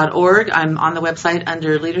hoag.org. I'm on the website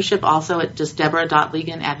under leadership, also at just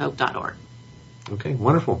deborah.legan@hoag.org. Okay,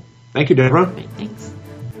 wonderful. Thank you, Deborah. Great, thanks.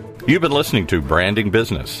 You've been listening to Branding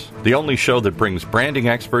Business, the only show that brings branding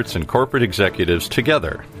experts and corporate executives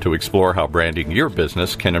together to explore how branding your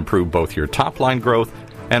business can improve both your top-line growth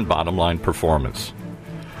and bottom-line performance.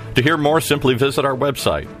 To hear more, simply visit our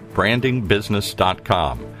website,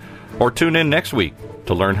 brandingbusiness.com, or tune in next week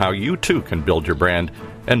to learn how you too can build your brand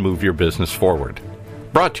and move your business forward.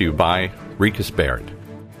 Brought to you by Rika Spared.